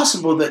it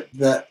possible that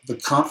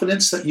the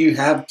confidence that you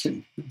have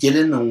can get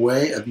in the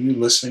way of you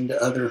listening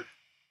to other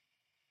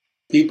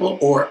people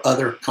or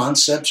other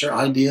concepts or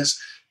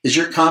ideas? Is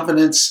your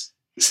confidence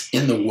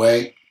in the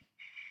way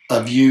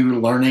of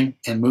you learning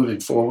and moving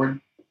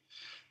forward?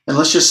 And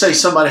let's just say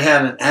somebody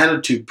had an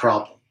attitude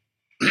problem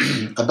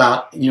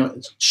about,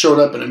 showed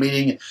up at a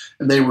meeting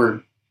and they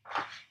were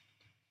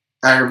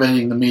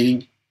aggravating the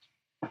meeting.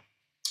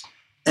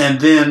 And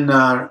then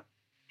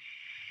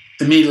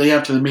immediately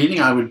after the meeting,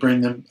 I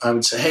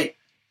would say, hey,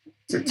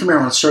 come here,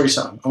 I want to show you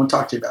something. I want to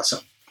talk to you about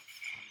something.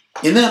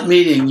 In that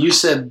meeting, you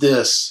said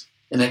this,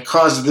 and it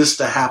caused this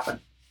to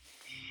happen.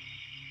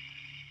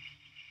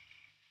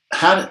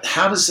 How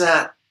does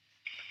that,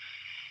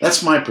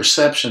 that's my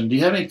perception. Do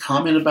you have any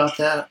comment about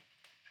that?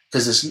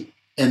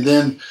 And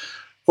then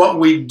what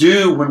we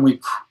do when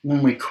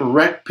we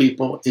correct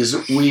people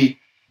is we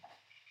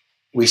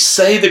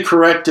say the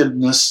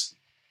correctiveness,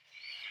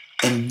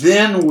 and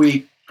then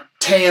we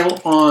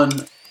tail on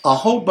a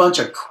whole bunch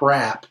of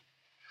crap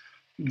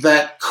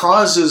that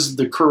causes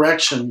the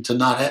correction to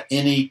not have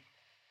any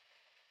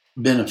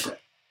benefit.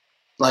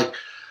 Like,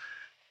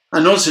 I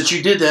noticed that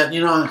you did that,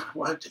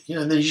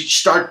 and then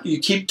you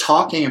keep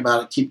talking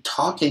about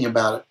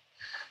it.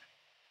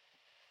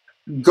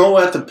 Go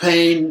at the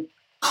pain,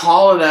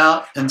 call it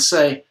out, and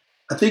say,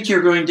 I think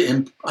you're going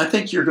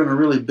to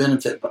really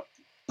benefit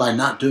by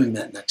not doing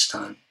that next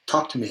time.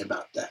 Talk to me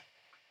about that.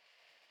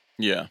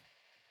 Yeah.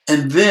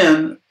 And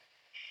then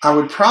I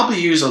would probably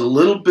use a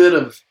little bit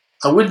of,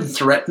 I wouldn't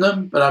threaten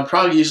them, but I'd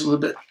probably use a little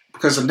bit,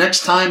 because the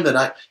next time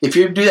if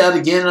you do that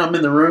again and I'm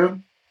in the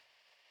room,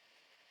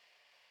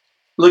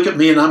 look at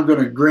me and I'm going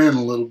to grin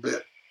a little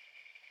bit.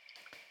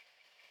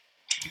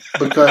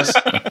 Because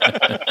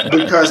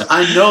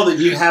I know that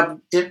you have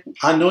it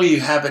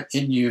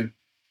in you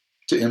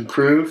to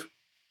improve,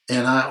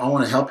 and I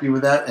want to help you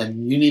with that,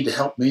 and you need to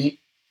help me.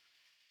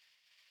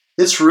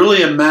 It's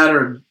really a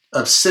matter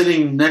of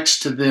sitting next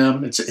to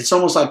them. It's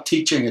almost like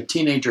teaching a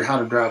teenager how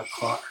to drive a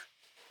car.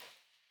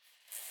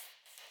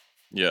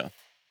 Yeah.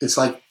 It's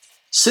like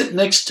sit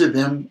next to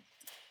them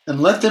and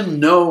let them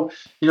know,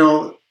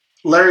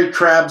 Larry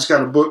Crabb's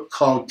got a book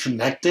called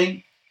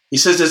Connecting. He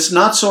says it's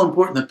not so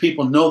important that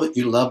people know that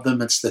you love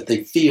them, it's that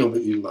they feel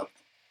that you love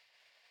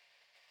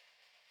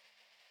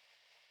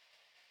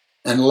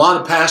them. And a lot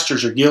of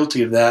pastors are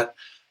guilty of that.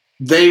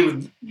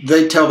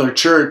 They tell their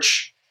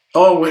church,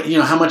 oh,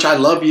 how much I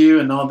love you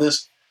and all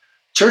this.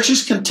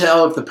 Churches can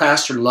tell if the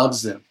pastor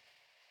loves them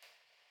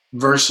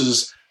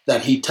versus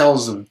that he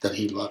tells them that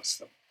he loves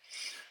them.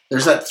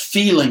 There's that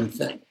feeling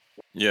thing.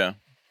 Yeah.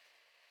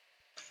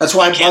 That's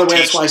why, by the way,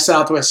 that's why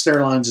Southwest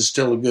Airlines is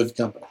still a good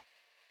company.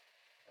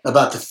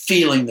 About the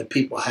feeling that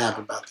people have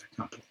about their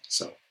company.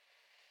 So,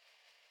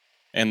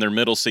 and their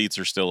middle seats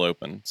are still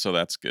open, so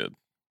that's good.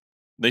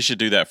 They should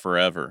do that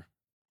forever.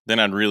 Then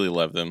I'd really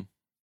love them.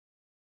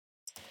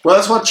 Well,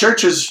 that's what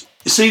churches.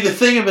 You see, the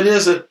thing of it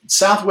is that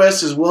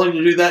Southwest is willing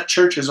to do that.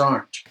 Churches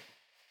aren't.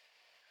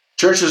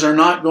 Churches are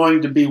not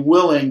going to be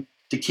willing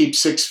to keep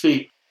 6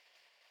 feet.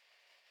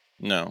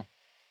 No.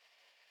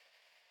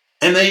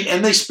 And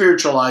they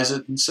spiritualize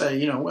it and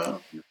say,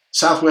 well,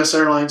 Southwest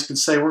Airlines can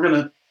say, we're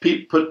going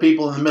to put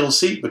people in the middle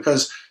seat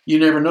because you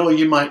never know,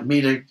 you might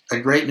meet a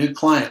great new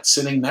client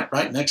sitting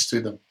right next to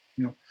them.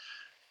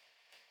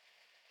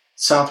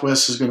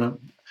 Southwest is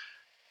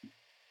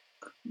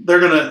they're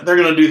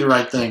gonna do the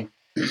right thing.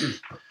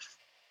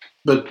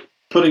 But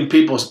putting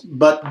people's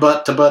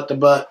butt to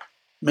butt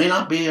may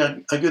not be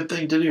a good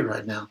thing to do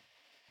right now.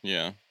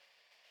 Yeah.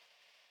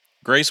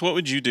 Grace, what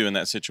would you do in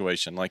that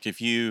situation? Like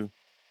if you're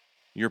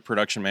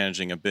production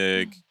managing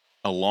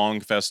a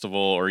long festival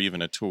or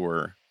even a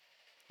tour,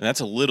 and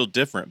that's a little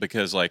different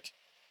because like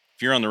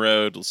if you're on the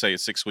road, let's say a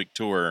 6-week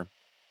tour,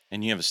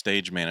 and you have a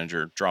stage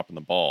manager dropping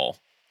the ball,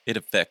 it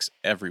affects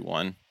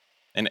everyone.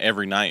 And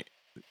every night,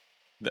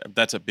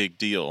 that's a big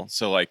deal.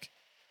 So like,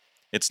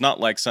 it's not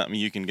like something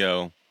you can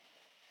go,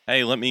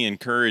 hey, let me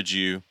encourage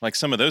you. Like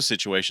some of those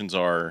situations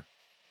are,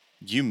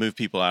 you move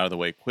people out of the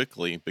way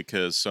quickly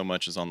because so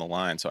much is on the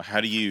line. So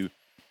how do you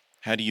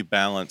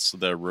balance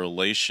the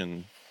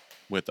relation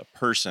with a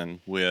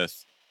person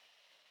with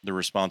the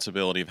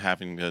responsibility of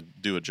having to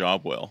do a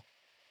job well?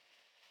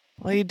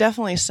 Well, you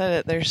definitely said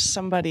it. There's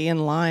somebody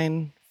in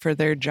line for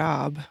their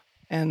job,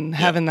 and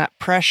having that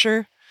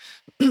pressure,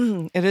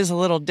 it is a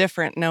little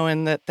different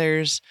knowing that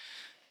there's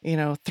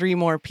 3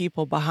 more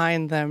people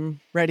behind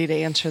them ready to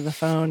answer the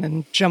phone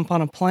and jump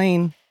on a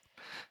plane.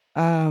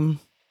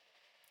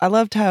 I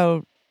loved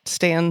how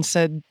Stan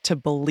said to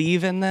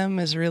believe in them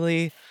is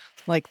really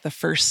like the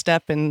first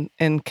step in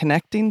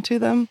connecting to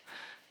them.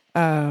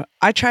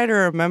 I try to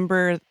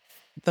remember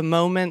the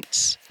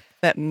moments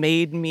that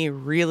made me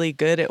really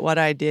good at what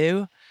I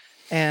do,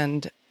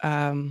 and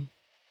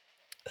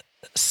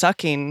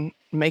sucking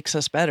makes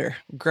us better.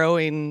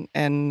 Growing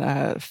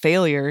and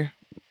failure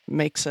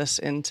makes us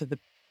into the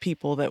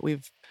people that we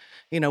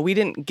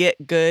didn't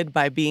get good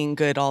by being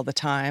good all the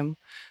time.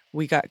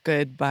 We got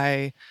good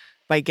by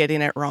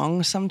getting it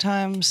wrong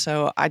sometimes.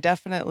 So I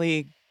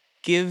definitely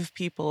give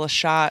people a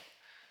shot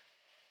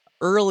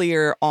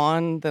earlier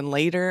on than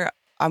later.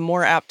 I'm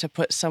more apt to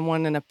put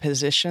someone in a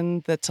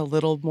position that's a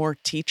little more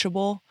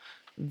teachable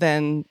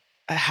than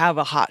have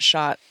a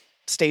hotshot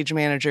stage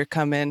manager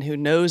come in who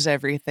knows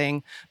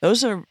everything.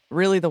 Those are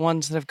really the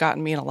ones that have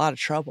gotten me in a lot of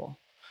trouble.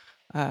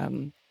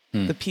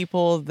 The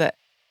people that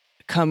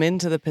come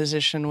into the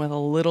position with a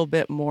little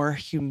bit more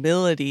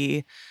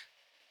humility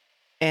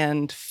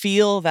and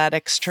feel that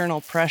external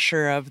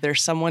pressure of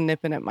there's someone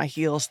nipping at my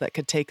heels that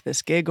could take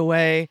this gig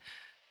away.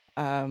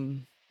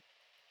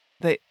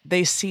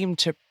 They seem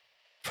to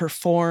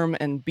perform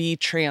and be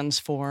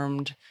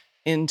transformed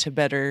into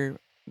better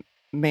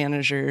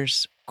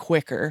managers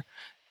quicker.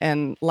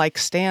 And like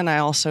Stan, I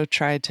also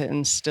tried to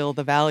instill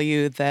the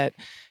value that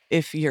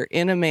if you're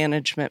in a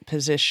management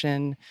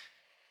position,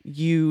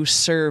 you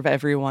serve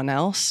everyone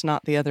else,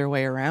 not the other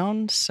way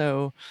around.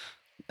 So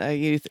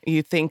you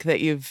think that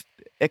you've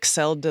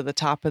excelled to the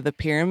top of the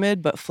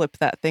pyramid, but flip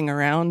that thing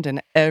around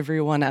and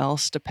everyone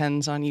else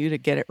depends on you to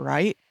get it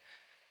right.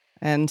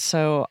 And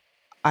so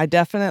I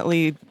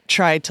definitely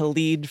try to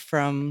lead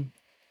from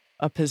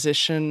a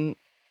position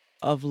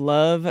of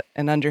love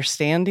and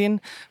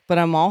understanding, but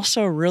I'm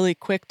also really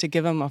quick to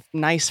give them a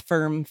nice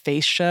firm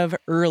face shove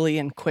early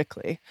and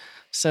quickly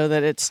so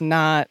that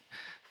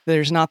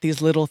there's not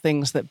these little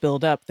things that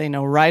build up. They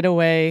know right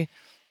away.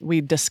 We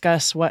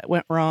discuss what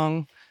went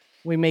wrong.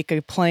 We make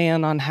a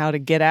plan on how to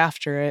get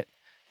after it.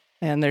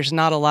 And there's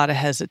not a lot of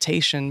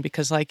hesitation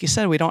because like you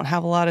said, we don't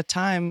have a lot of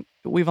time.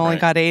 We've only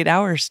got 8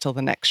 hours till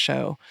the next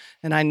show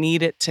and I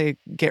need it to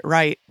get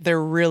right.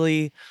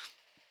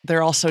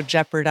 They're also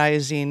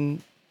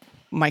jeopardizing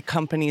my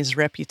company's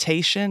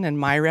reputation and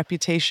my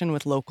reputation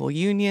with local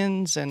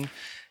unions. And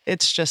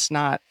it's just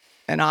not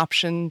an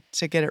option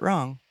to get it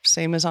wrong.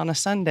 Same as on a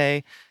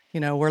Sunday,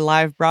 we're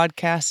live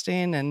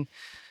broadcasting and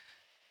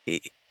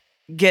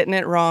getting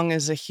it wrong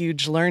is a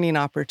huge learning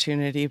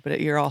opportunity,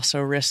 but you're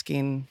also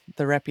risking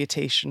the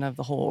reputation of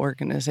the whole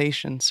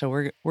organization. So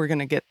we're going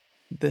to get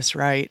this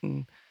right.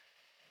 And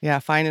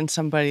finding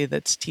somebody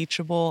that's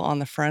teachable on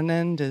the front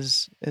end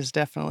is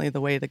definitely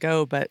the way to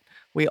go. But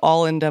we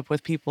all end up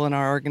with people in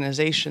our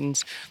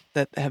organizations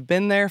that have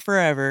been there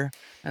forever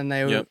and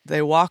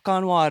they walk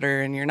on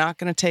water and you're not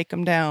going to take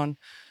them down.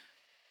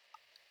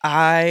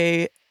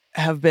 I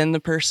have been the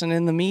person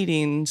in the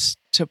meetings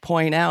to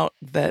point out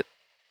that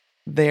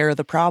they're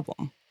the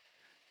problem.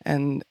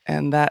 And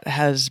that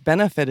has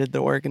benefited the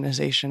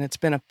organization. It's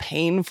been a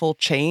painful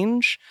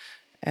change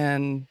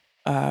and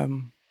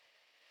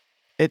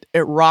it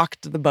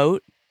rocked the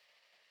boat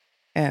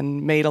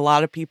and made a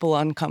lot of people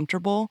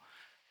uncomfortable,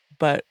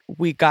 but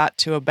we got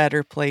to a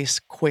better place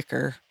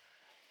quicker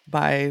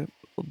by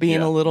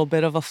being a little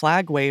bit of a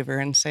flag waver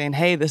and saying,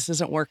 hey, this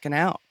isn't working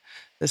out.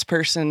 This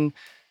person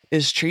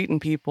is treating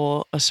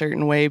people a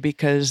certain way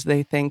because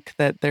they think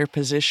that their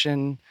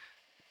position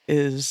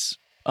is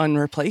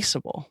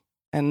unreplaceable.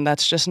 And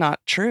that's just not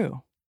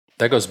true.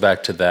 That goes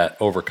back to that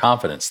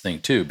overconfidence thing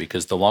too,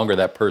 because the longer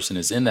that person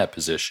is in that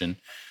position,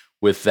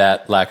 with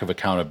that lack of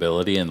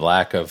accountability and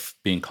lack of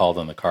being called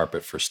on the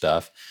carpet for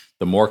stuff,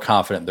 the more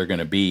confident they're going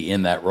to be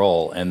in that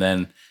role. And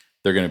then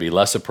they're going to be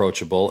less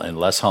approachable and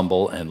less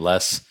humble and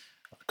less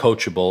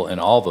coachable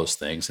and all those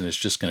things. And it's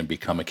just going to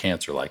become a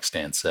cancer, like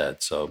Stan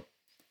said. So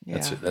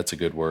that's a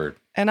good word.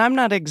 And I'm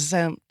not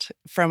exempt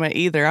from it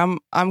either.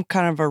 I'm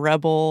kind of a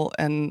rebel,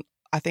 and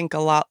I think a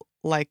lot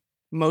like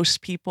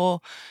most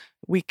people,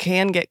 we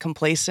can get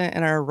complacent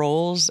in our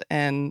roles,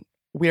 and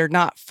we're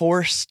not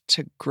forced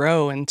to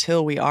grow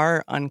until we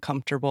are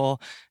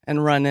uncomfortable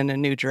and run in a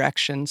new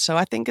direction. So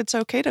I think it's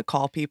okay to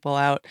call people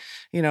out,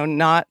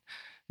 not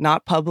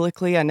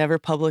publicly. I never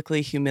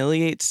publicly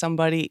humiliate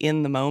somebody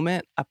in the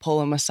moment. I pull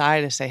them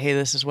aside and say, hey,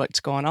 this is what's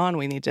going on.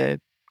 We need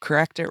to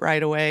correct it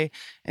right away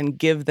and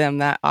give them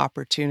that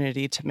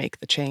opportunity to make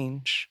the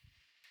change.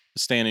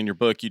 Stan, in your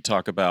book, you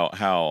talk about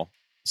how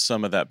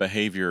some of that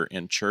behavior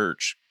in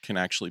church can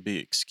actually be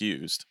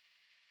excused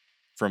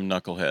from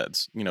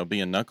knuckleheads,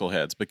 being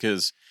knuckleheads,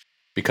 because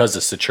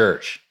it's the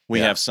church.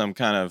 We have some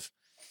kind of,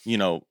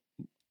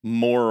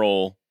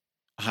 moral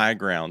high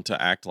ground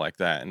to act like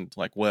that. And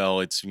like,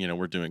 well, it's,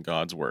 we're doing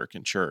God's work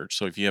in church.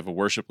 So if you have a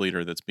worship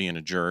leader that's being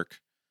a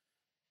jerk,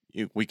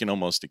 we can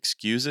almost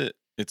excuse it.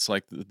 It's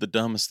like the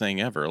dumbest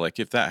thing ever. Like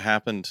if that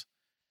happened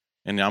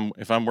and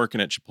if I'm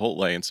working at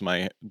Chipotle and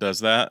somebody does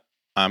that,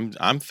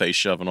 I'm face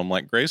shoving them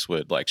like Grace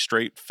would, like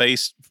straight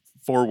face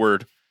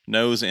forward,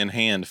 nose in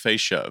hand,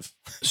 face shove.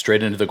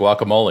 Straight into the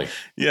guacamole.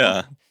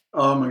 Yeah.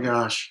 Oh my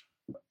gosh.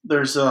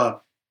 There's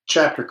a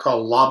chapter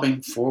called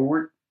Lobbing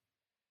Forward.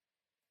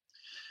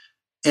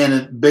 And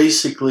it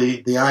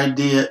basically, the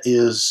idea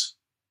is,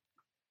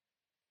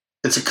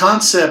 it's a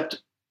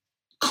concept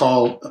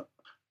called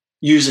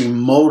using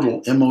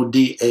modal,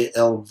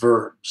 M-O-D-A-L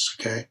verbs,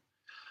 okay?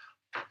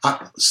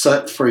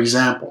 For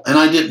example, and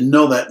I didn't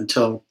know that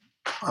until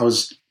I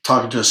was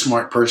talking to a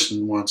smart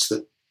person once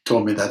that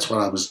told me that's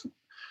what I was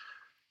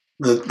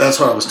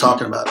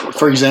talking about.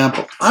 For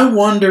example, I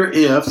wonder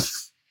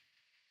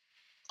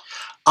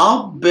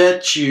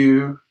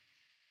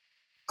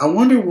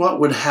what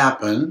would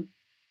happen.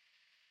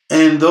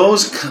 And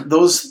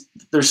those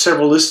there's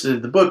several listed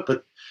in the book,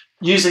 but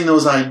using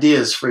those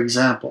ideas, for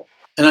example,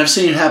 and I've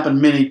seen it happen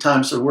many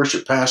times. The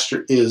worship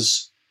pastor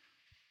is,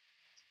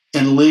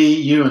 and Lee,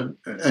 you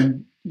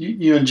and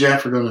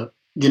Jeff are going to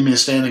give me a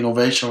standing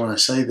ovation when I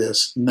say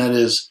this, and that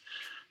is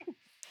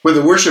where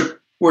the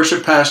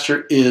worship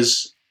pastor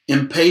is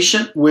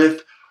impatient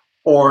with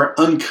or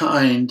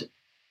unkind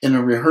in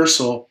a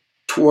rehearsal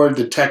toward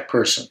the tech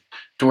person,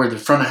 toward the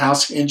front of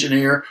house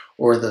engineer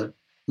or the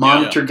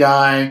monitor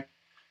guy.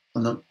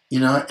 And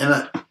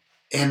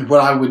what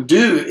I would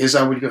do is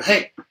I would go,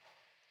 hey,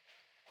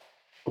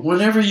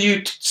 whenever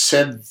you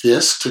said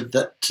this to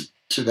the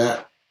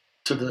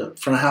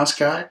front of house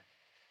guy,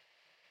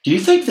 do you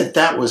think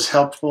that was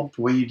helpful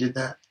the way you did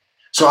that?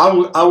 So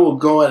I will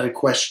go at a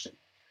question.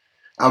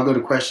 I'll go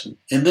to question,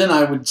 and then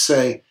I would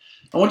say,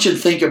 I want you to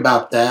think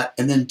about that,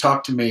 and then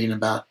talk to me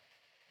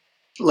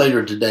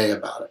later today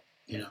about it.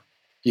 Do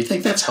you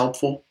think that's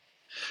helpful?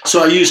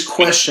 So I use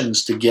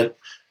questions to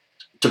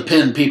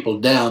pin people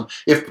down.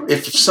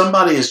 If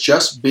somebody is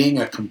just being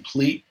a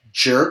complete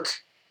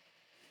jerk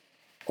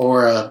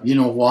or I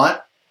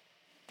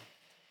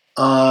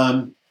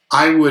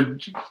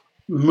would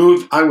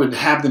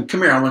have them,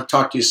 come here, I want to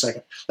talk to you a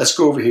second. Let's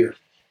go over here.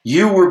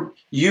 You were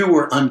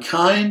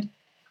unkind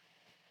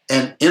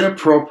and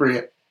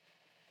inappropriate.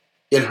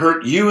 It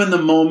hurt you in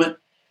the moment.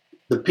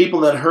 The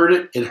people that heard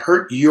it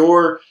hurt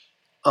your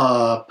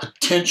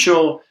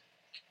potential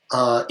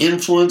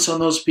influence on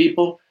those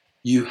people.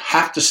 You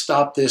have to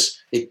stop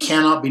this. It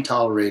cannot be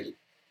tolerated.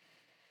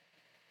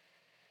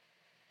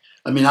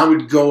 I mean, I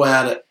would go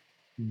at it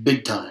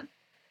big time.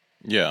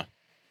 Yeah.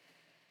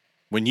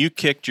 When you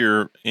kicked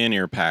your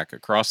in-ear pack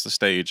across the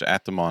stage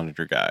at the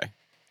monitor guy,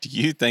 do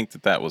you think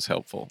that was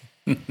helpful?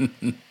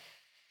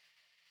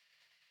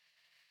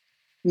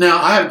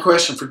 Now, I have a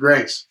question for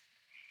Grace.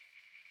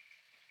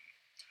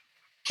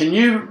 Can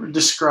you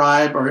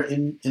describe, or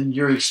in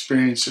your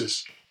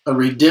experiences, a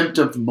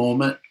redemptive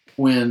moment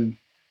when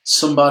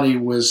somebody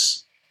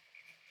was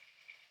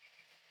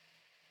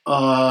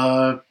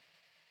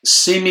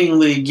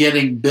seemingly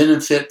getting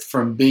benefit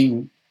from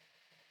being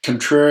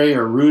contrary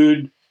or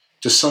rude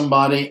to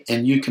somebody,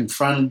 and you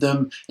confronted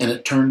them, and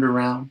it turned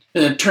around?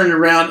 And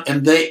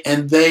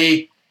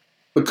they,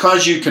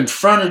 because you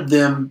confronted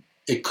them,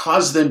 it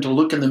caused them to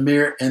look in the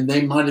mirror, and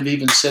they might have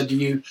even said to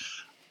you,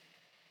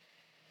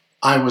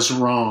 I was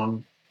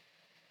wrong.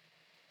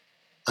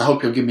 I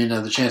hope you'll give me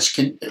another chance.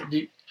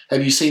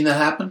 Have you seen that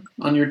happen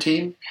on your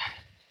team?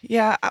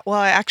 Yeah, well,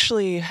 I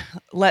actually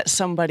let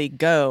somebody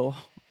go.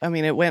 I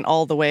mean, it went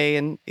all the way,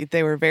 and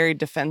they were very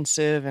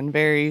defensive and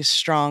very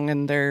strong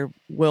in their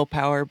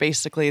willpower.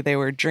 Basically, they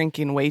were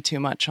drinking way too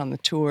much on the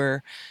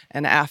tour,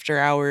 and after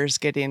hours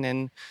getting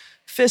in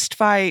fist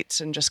fights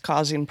and just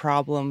causing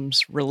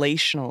problems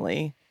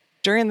relationally.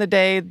 During the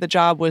day, the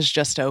job was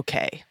just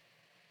okay,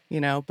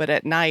 but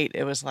at night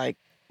it was like,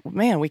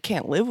 man, we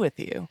can't live with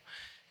you.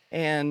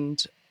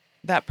 And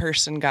that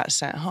person got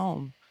sent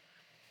home.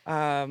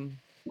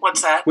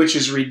 What's that? Which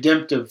is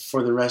redemptive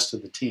for the rest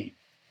of the team.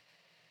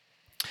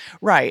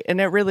 Right.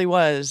 And it really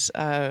was.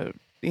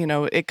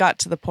 It got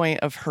to the point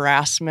of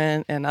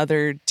harassment and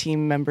other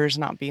team members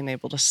not being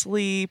able to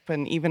sleep,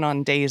 and even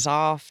on days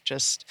off,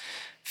 just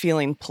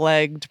feeling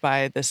plagued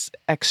by this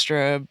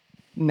extra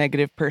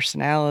negative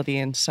personality.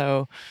 And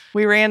so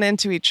we ran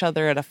into each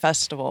other at a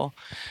festival,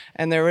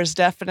 and there was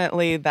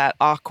definitely that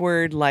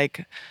awkward,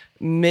 like,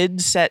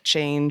 mid-set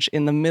change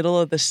in the middle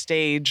of the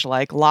stage,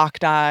 like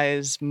locked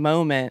eyes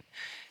moment.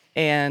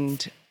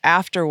 And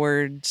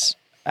afterwards,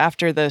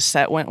 after the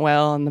set went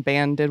well and the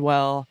band did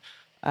well,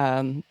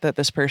 that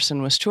this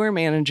person was tour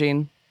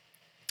managing,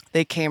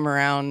 they came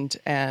around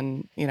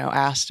and,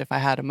 asked if I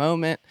had a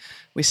moment.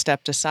 We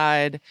stepped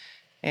aside,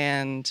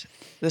 and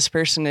this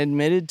person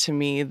admitted to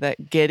me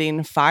that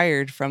getting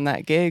fired from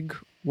that gig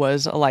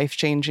was a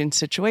life-changing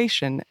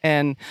situation.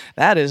 And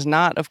that is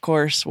not, of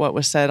course, what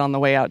was said on the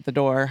way out the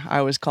door.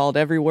 I was called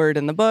every word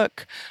in the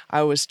book.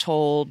 I was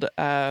told,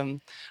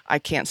 I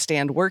can't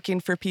stand working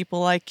for people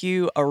like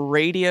you. A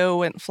radio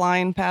went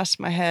flying past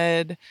my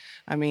head.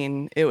 I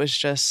mean, it was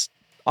just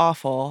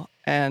awful.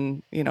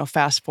 And,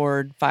 fast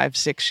forward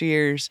 5-6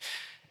 years,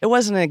 it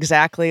wasn't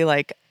exactly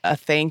like a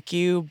thank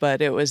you,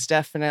 but it was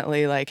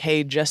definitely like,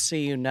 hey, just so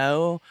you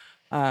know,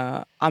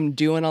 I'm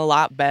doing a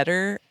lot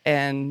better,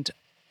 and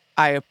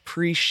I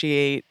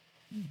appreciate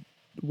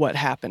what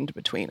happened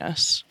between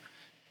us,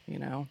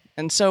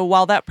 And so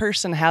while that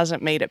person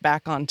hasn't made it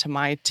back onto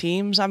my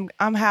teams, I'm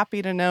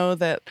happy to know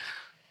that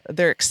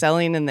they're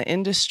excelling in the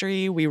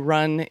industry. We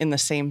run in the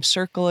same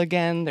circle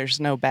again. There's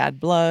no bad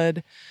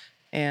blood.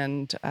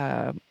 And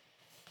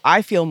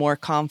I feel more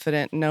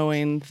confident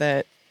knowing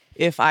that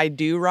if I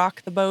do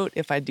rock the boat,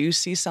 if I do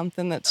see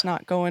something that's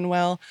not going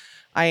well,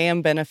 I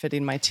am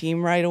benefiting my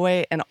team right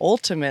away. And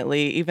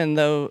ultimately, even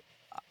though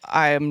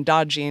I am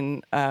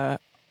dodging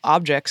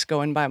objects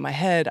going by my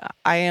head,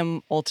 I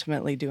am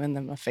ultimately doing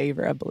them a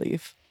favor, I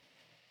believe.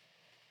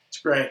 It's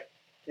great.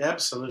 Yeah,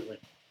 absolutely.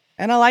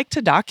 And I like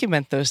to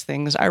document those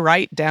things. I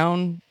write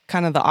down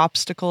kind of the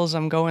obstacles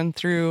I'm going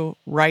through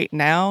right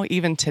now,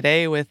 even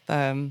today with,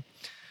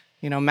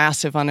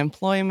 massive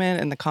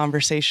unemployment and the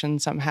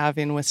conversations I'm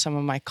having with some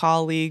of my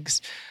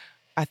colleagues.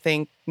 I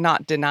think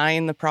not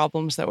denying the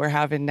problems that we're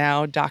having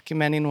now,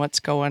 documenting what's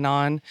going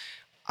on,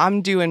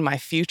 I'm doing my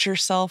future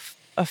self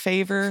a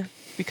favor,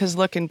 because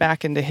looking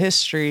back into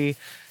history,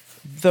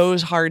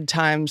 those hard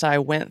times I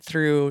went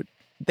through,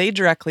 they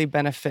directly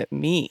benefit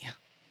me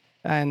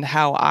and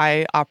how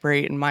I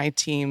operate in my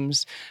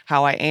teams,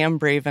 how I am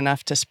brave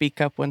enough to speak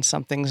up when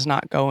something's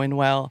not going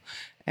well.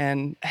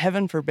 And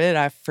heaven forbid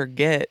I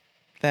forget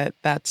that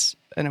that's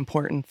an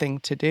important thing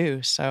to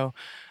do. So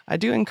I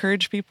do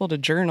encourage people to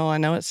journal. I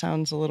know it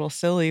sounds a little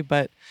silly,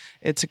 but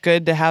it's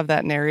good to have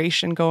that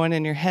narration going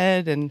in your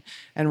head and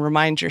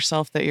remind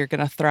yourself that you're going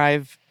to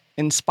thrive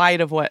in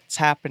spite of what's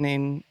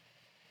happening,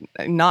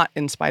 not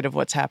in spite of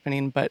what's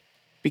happening, but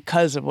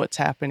because of what's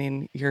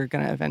happening, you're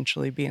going to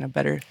eventually be in a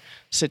better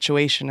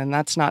situation. And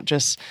that's not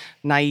just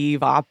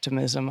naive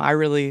optimism. I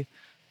really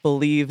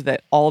believe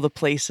that all the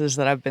places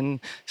that I've been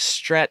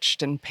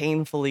stretched and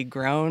painfully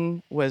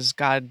grown was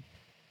God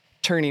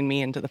turning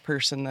me into the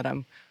person that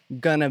I'm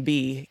gonna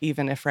be,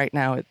 even if right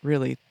now it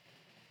really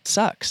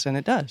sucks, and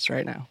it does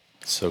right now.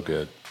 So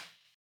good.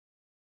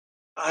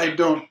 I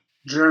don't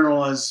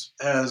journal as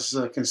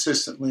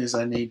consistently as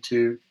I need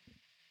to.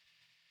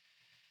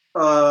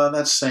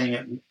 That's saying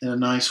it in a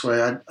nice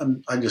way.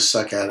 I just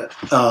suck at it.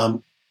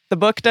 The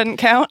book doesn't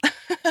count?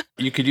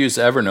 You could use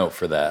Evernote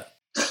for that.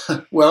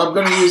 Well, I'm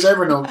going to use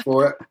Evernote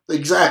for it.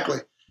 Exactly.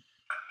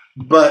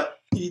 But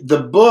the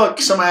book,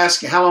 somebody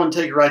asked how long did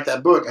it take to write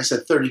that book? I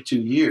said 32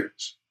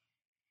 years.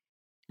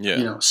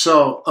 Yeah.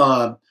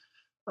 So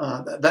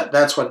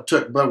that's what it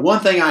took. But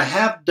one thing I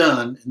have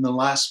done in the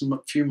last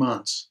few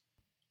months,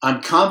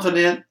 I'm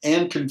confident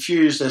and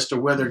confused as to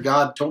whether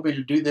God told me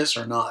to do this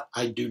or not.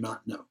 I do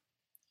not know.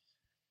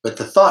 But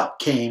the thought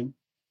came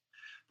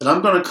that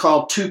I'm going to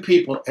call 2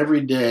 people every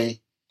day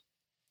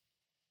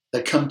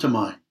that come to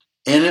mind.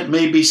 And it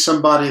may be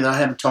somebody that I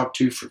haven't talked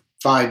to for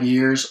 5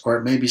 years, or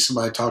it may be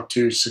somebody I talked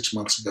to 6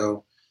 months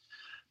ago.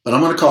 But I'm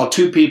going to call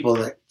 2 people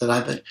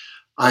that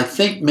I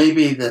think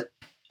maybe that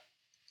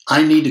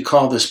I need to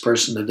call this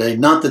person today.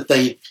 Not that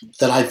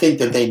I think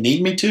that they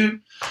need me to,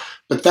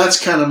 but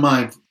that's kind of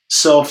my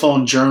cell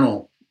phone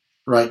journal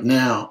right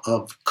now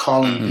of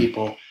calling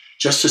people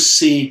just to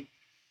see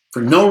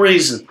for no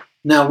reason.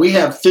 Now, we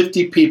have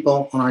 50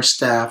 people on our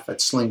staff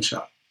at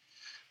Slingshot.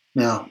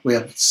 Now, we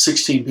have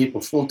 16 people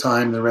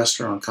full-time. The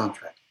rest are on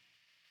contract.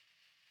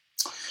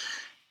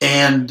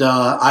 And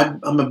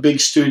I'm a big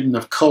student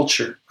of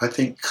culture. I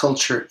think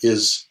culture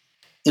is,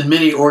 in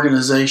many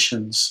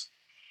organizations,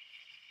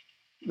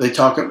 they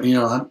talk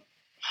about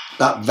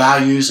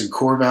values and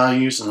core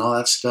values and all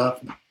that stuff.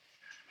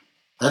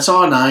 That's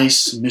all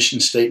nice, mission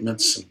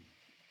statements and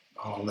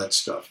all that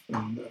stuff.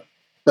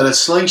 But at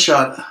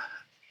Slingshot,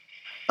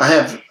 I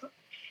have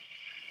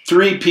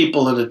 3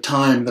 people at a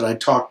time that I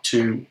talk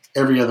to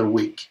every other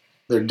week.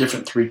 They're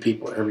different 3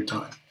 people every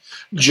time.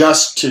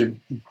 just to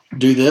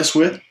do this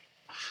with,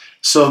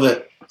 so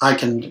that I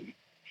can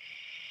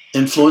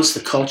influence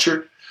the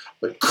culture.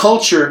 But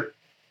culture,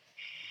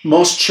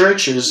 most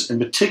churches in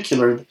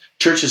particular,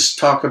 churches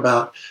talk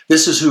about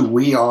this is who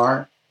we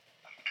are.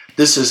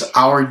 This is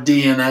our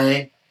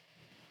DNA.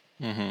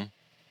 Mm-hmm.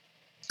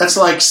 That's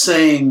like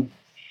saying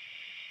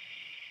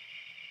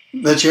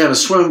that you have a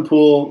swimming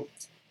pool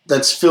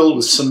that's filled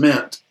with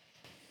cement.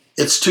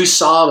 It's too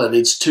solid.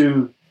 It's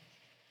too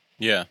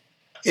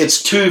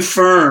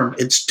firm.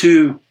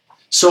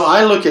 So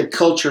I look at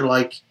culture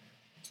like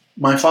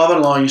my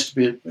father-in-law used to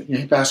be,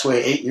 he passed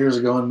away 8 years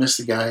ago, and missed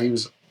the guy. He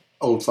was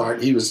old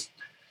fart. He was,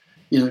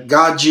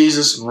 God,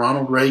 Jesus, and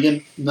Ronald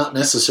Reagan, not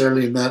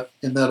necessarily in that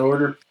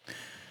order.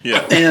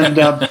 Yeah. And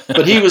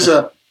but he was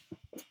a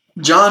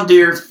John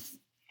Deere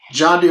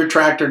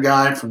tractor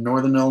guy from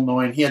Northern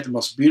Illinois, and he had the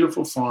most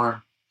beautiful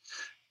farm.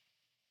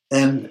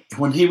 And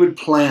when he would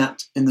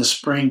plant in the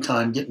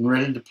springtime, getting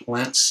ready to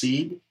plant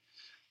seed,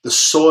 the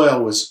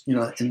soil was,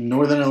 in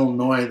Northern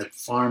Illinois, the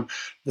farm,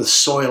 the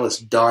soil is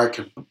dark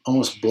and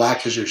almost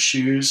black as your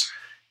shoes,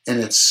 and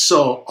it's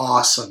so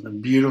awesome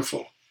and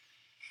beautiful.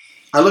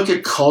 I look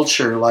at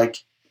culture like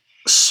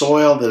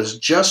soil that is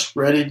just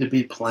ready to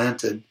be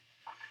planted.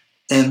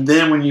 And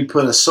then when you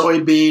put a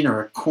soybean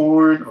or a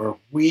corn or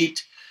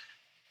wheat,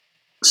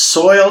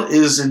 soil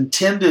is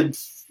intended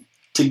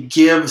to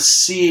give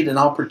seed an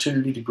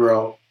opportunity to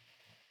grow.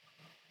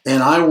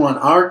 And I want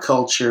our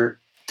culture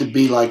to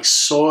be like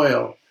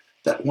soil,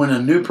 that when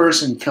a new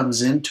person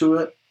comes into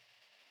it,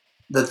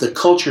 that the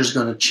culture is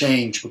going to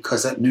change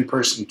because that new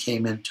person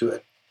came into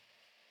it.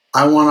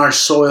 I want our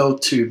soil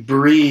to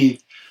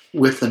breathe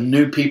with the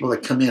new people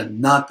that come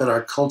in, not that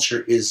our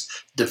culture is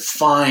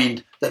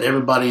defined that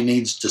everybody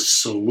needs to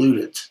salute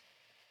it.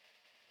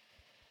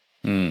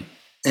 And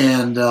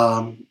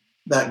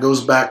that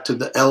goes back to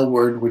the L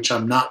word, which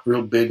I'm not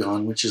real big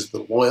on, which is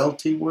the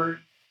loyalty word.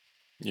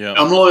 Yeah.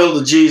 I'm loyal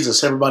to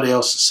Jesus. Everybody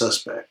else is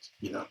suspect,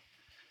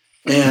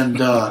 And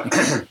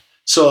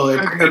so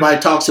everybody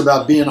talks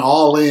about being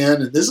all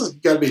in, and this has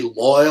got to be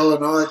loyal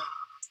and all that.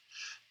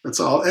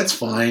 That's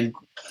fine.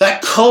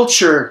 That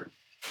culture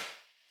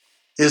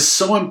is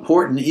so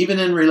important, even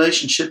in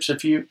relationships.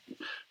 If you,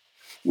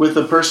 with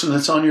the person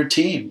that's on your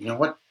team,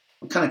 what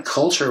kind of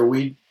culture are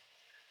we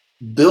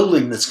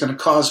building that's going to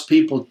cause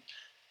people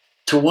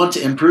to want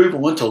to improve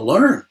and want to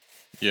learn?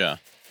 Yeah.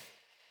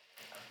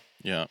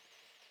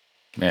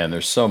 Man,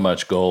 there's so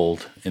much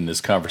gold in this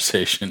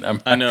conversation.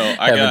 I know.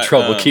 I having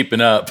trouble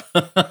keeping up.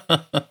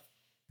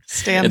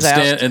 Stands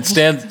out.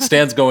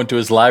 Stan's going to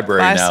his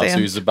library Bye, now, Stan. so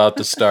he's about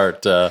to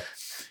start.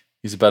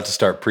 He's about to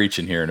start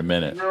preaching here in a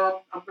minute.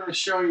 No, I'm going to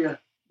show you.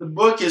 The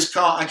book is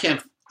called.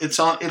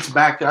 It's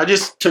back there. I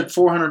just took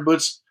 400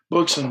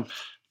 books and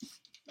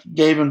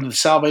gave them to the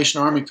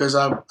Salvation Army because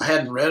I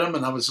hadn't read them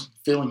and I was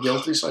feeling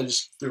guilty, so I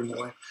just threw them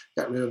away,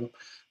 got rid of them.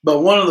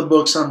 But one of the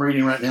books I'm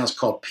reading right now is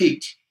called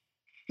Peak.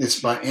 It's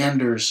by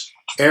Anders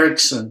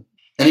Ericsson,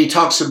 and he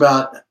talks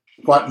about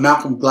what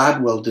Malcolm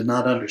Gladwell did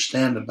not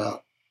understand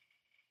about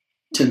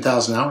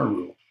 10,000 hour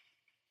rule.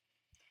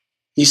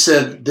 He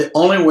said the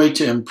only way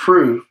to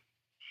improve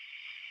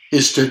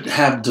is to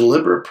have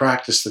deliberate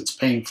practice that's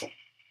painful.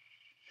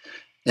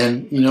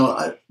 And,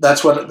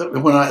 that's what,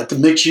 when I, at the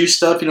mixed use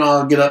stuff,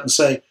 I'll get up and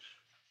say,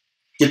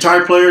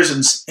 guitar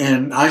players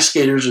and ice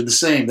skaters are the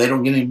same. They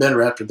don't get any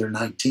better after they're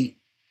 19.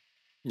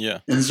 Yeah.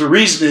 And the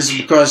reason is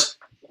because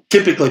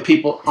typically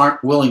people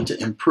aren't willing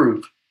to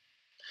improve.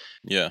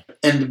 Yeah.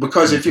 And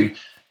because the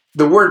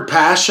word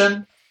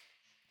passion,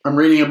 I'm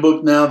reading a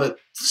book now that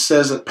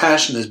says that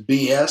passion is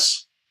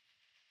BS.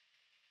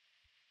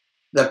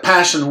 That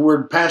the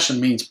word passion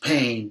means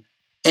pain.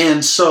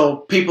 And so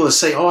people that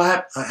say,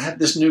 I have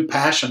this new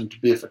passion to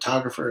be a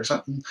photographer or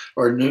something,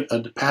 or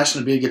a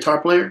passion to be a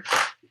guitar player.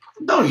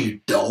 No,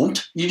 you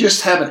don't. You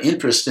just have an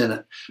interest in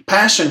it.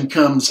 Passion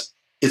comes,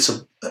 it's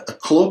a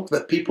cloak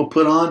that people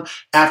put on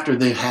after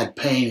they've had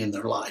pain in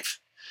their life.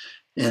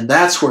 And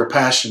that's where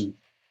passion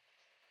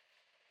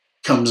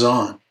comes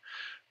on.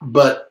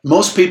 But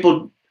most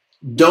people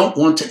don't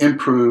want to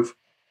improve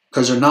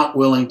because they're not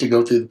willing to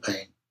go through the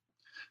pain.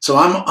 So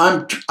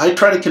I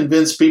try to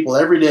convince people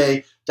every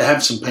day to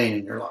have some pain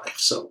in your life.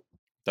 So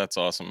that's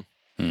awesome.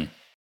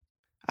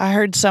 I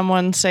heard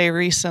someone say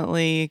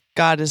recently,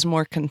 God is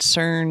more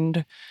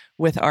concerned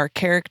with our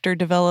character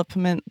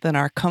development than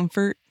our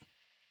comfort.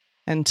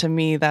 And to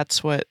me,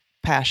 that's what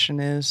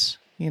passion is,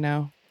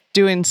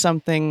 doing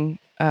something,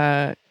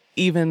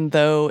 even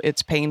though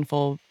it's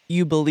painful,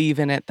 you believe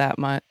in it that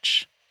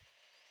much.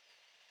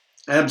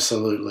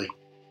 Absolutely.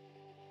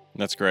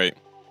 That's great.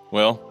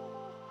 Well,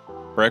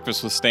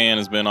 Breakfast with Stan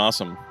has been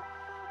awesome.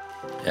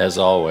 As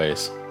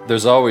always.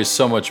 There's always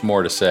so much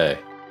more to say.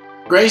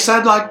 Grace,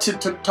 I'd like to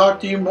talk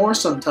to you more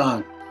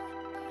sometime.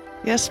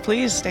 Yes,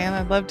 please, Stan.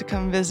 I'd love to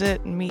come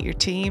visit and meet your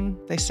team.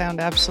 They sound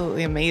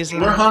absolutely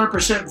amazing. We're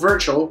 100%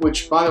 virtual,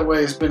 which, by the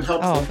way, has been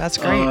helpful. Oh, that's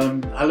great.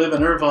 I live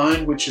in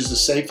Irvine, which is the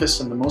safest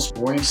and the most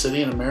boring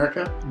city in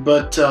America.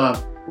 But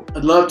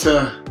I'd love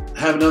to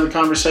have another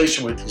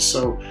conversation with you,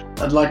 so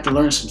I'd like to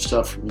learn some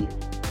stuff from you.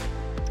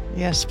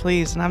 Yes,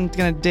 please. And I'm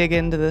going to dig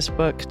into this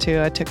book too.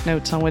 I took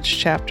notes on which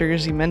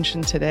chapters you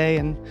mentioned today,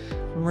 and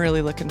I'm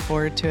really looking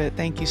forward to it.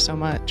 Thank you so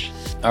much.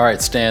 All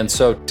right, Stan.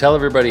 So tell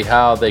everybody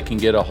how they can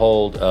get a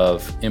hold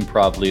of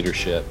Improv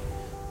Leadership,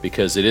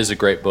 because it is a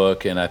great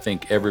book, and I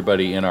think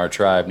everybody in our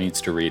tribe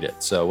needs to read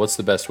it. So what's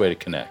the best way to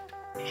connect?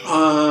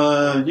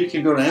 You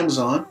can go to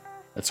Amazon.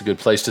 That's a good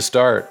place to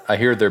start. I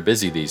hear they're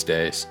busy these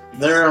days.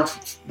 They're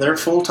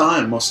full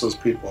time. Most of those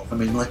people. I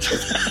mean, like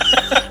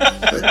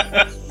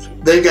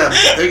they got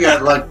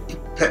like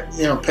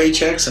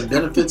paychecks and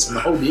benefits and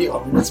the whole deal.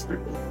 I mean, that's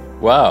pretty cool.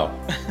 Wow.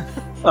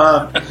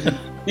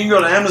 You can go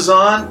to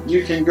Amazon.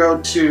 You can go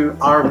to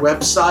our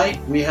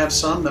website. We have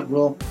some that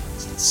will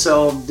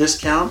sell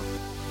discount.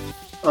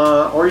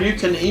 Or you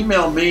can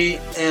email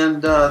me,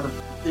 and I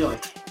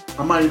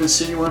might even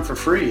send you one for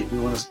free if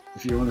you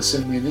want to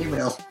send me an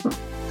email.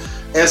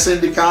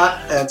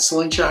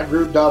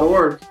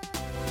 Endicott@slingshotgroup.org,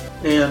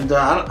 and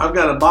I've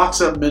got a box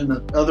of them in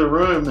the other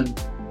room,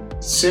 and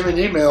send me an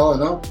email,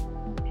 and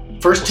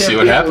first 10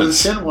 people that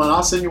send one,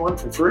 I'll send you one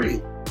for free.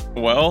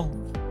 Well,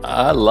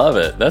 I love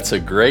it. That's a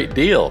great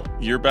deal.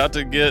 You're about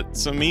to get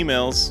some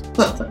emails.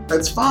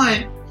 That's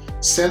fine.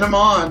 Send them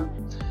on.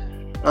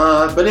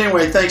 But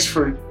anyway, thanks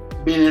for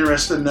being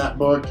interested in that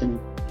book, and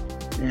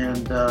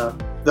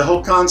the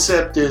whole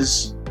concept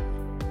is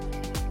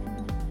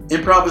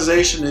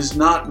improvisation is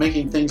not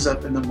making things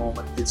up in the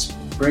moment. It's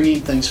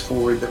bringing things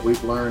forward that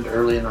we've learned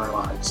early in our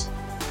lives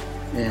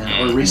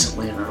or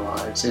recently in our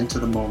lives into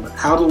the moment.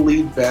 How to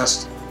lead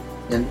best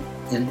in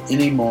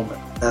any moment.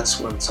 That's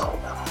what it's all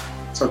about.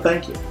 So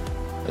thank you.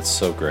 That's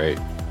so great.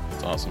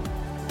 That's awesome.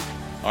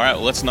 All right,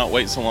 well, let's not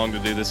wait so long to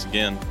do this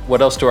again.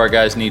 What else do our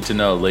guys need to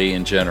know, Lee,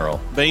 in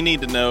general? They need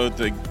to know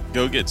to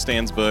go get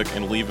Stan's book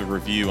and leave a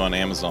review on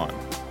Amazon.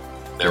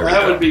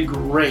 That would be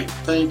great.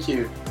 Thank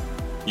you.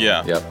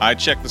 Yeah. Yep. I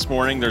checked this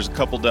morning. There's a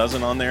couple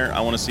dozen on there.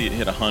 I want to see it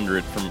hit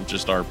 100 from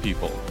just our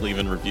people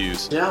leaving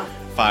reviews. Yeah.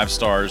 5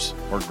 stars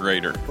or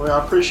greater. Well,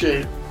 I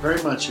appreciate it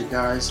very much, you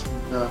guys.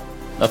 And,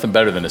 Nothing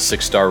better than a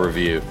 6-star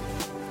review.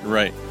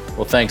 Right.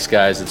 Well, thanks,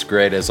 guys. It's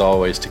great, as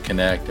always, to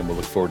connect, and we'll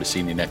look forward to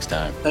seeing you next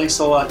time. thanks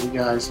a lot, you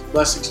guys.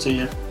 Blessings to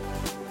you.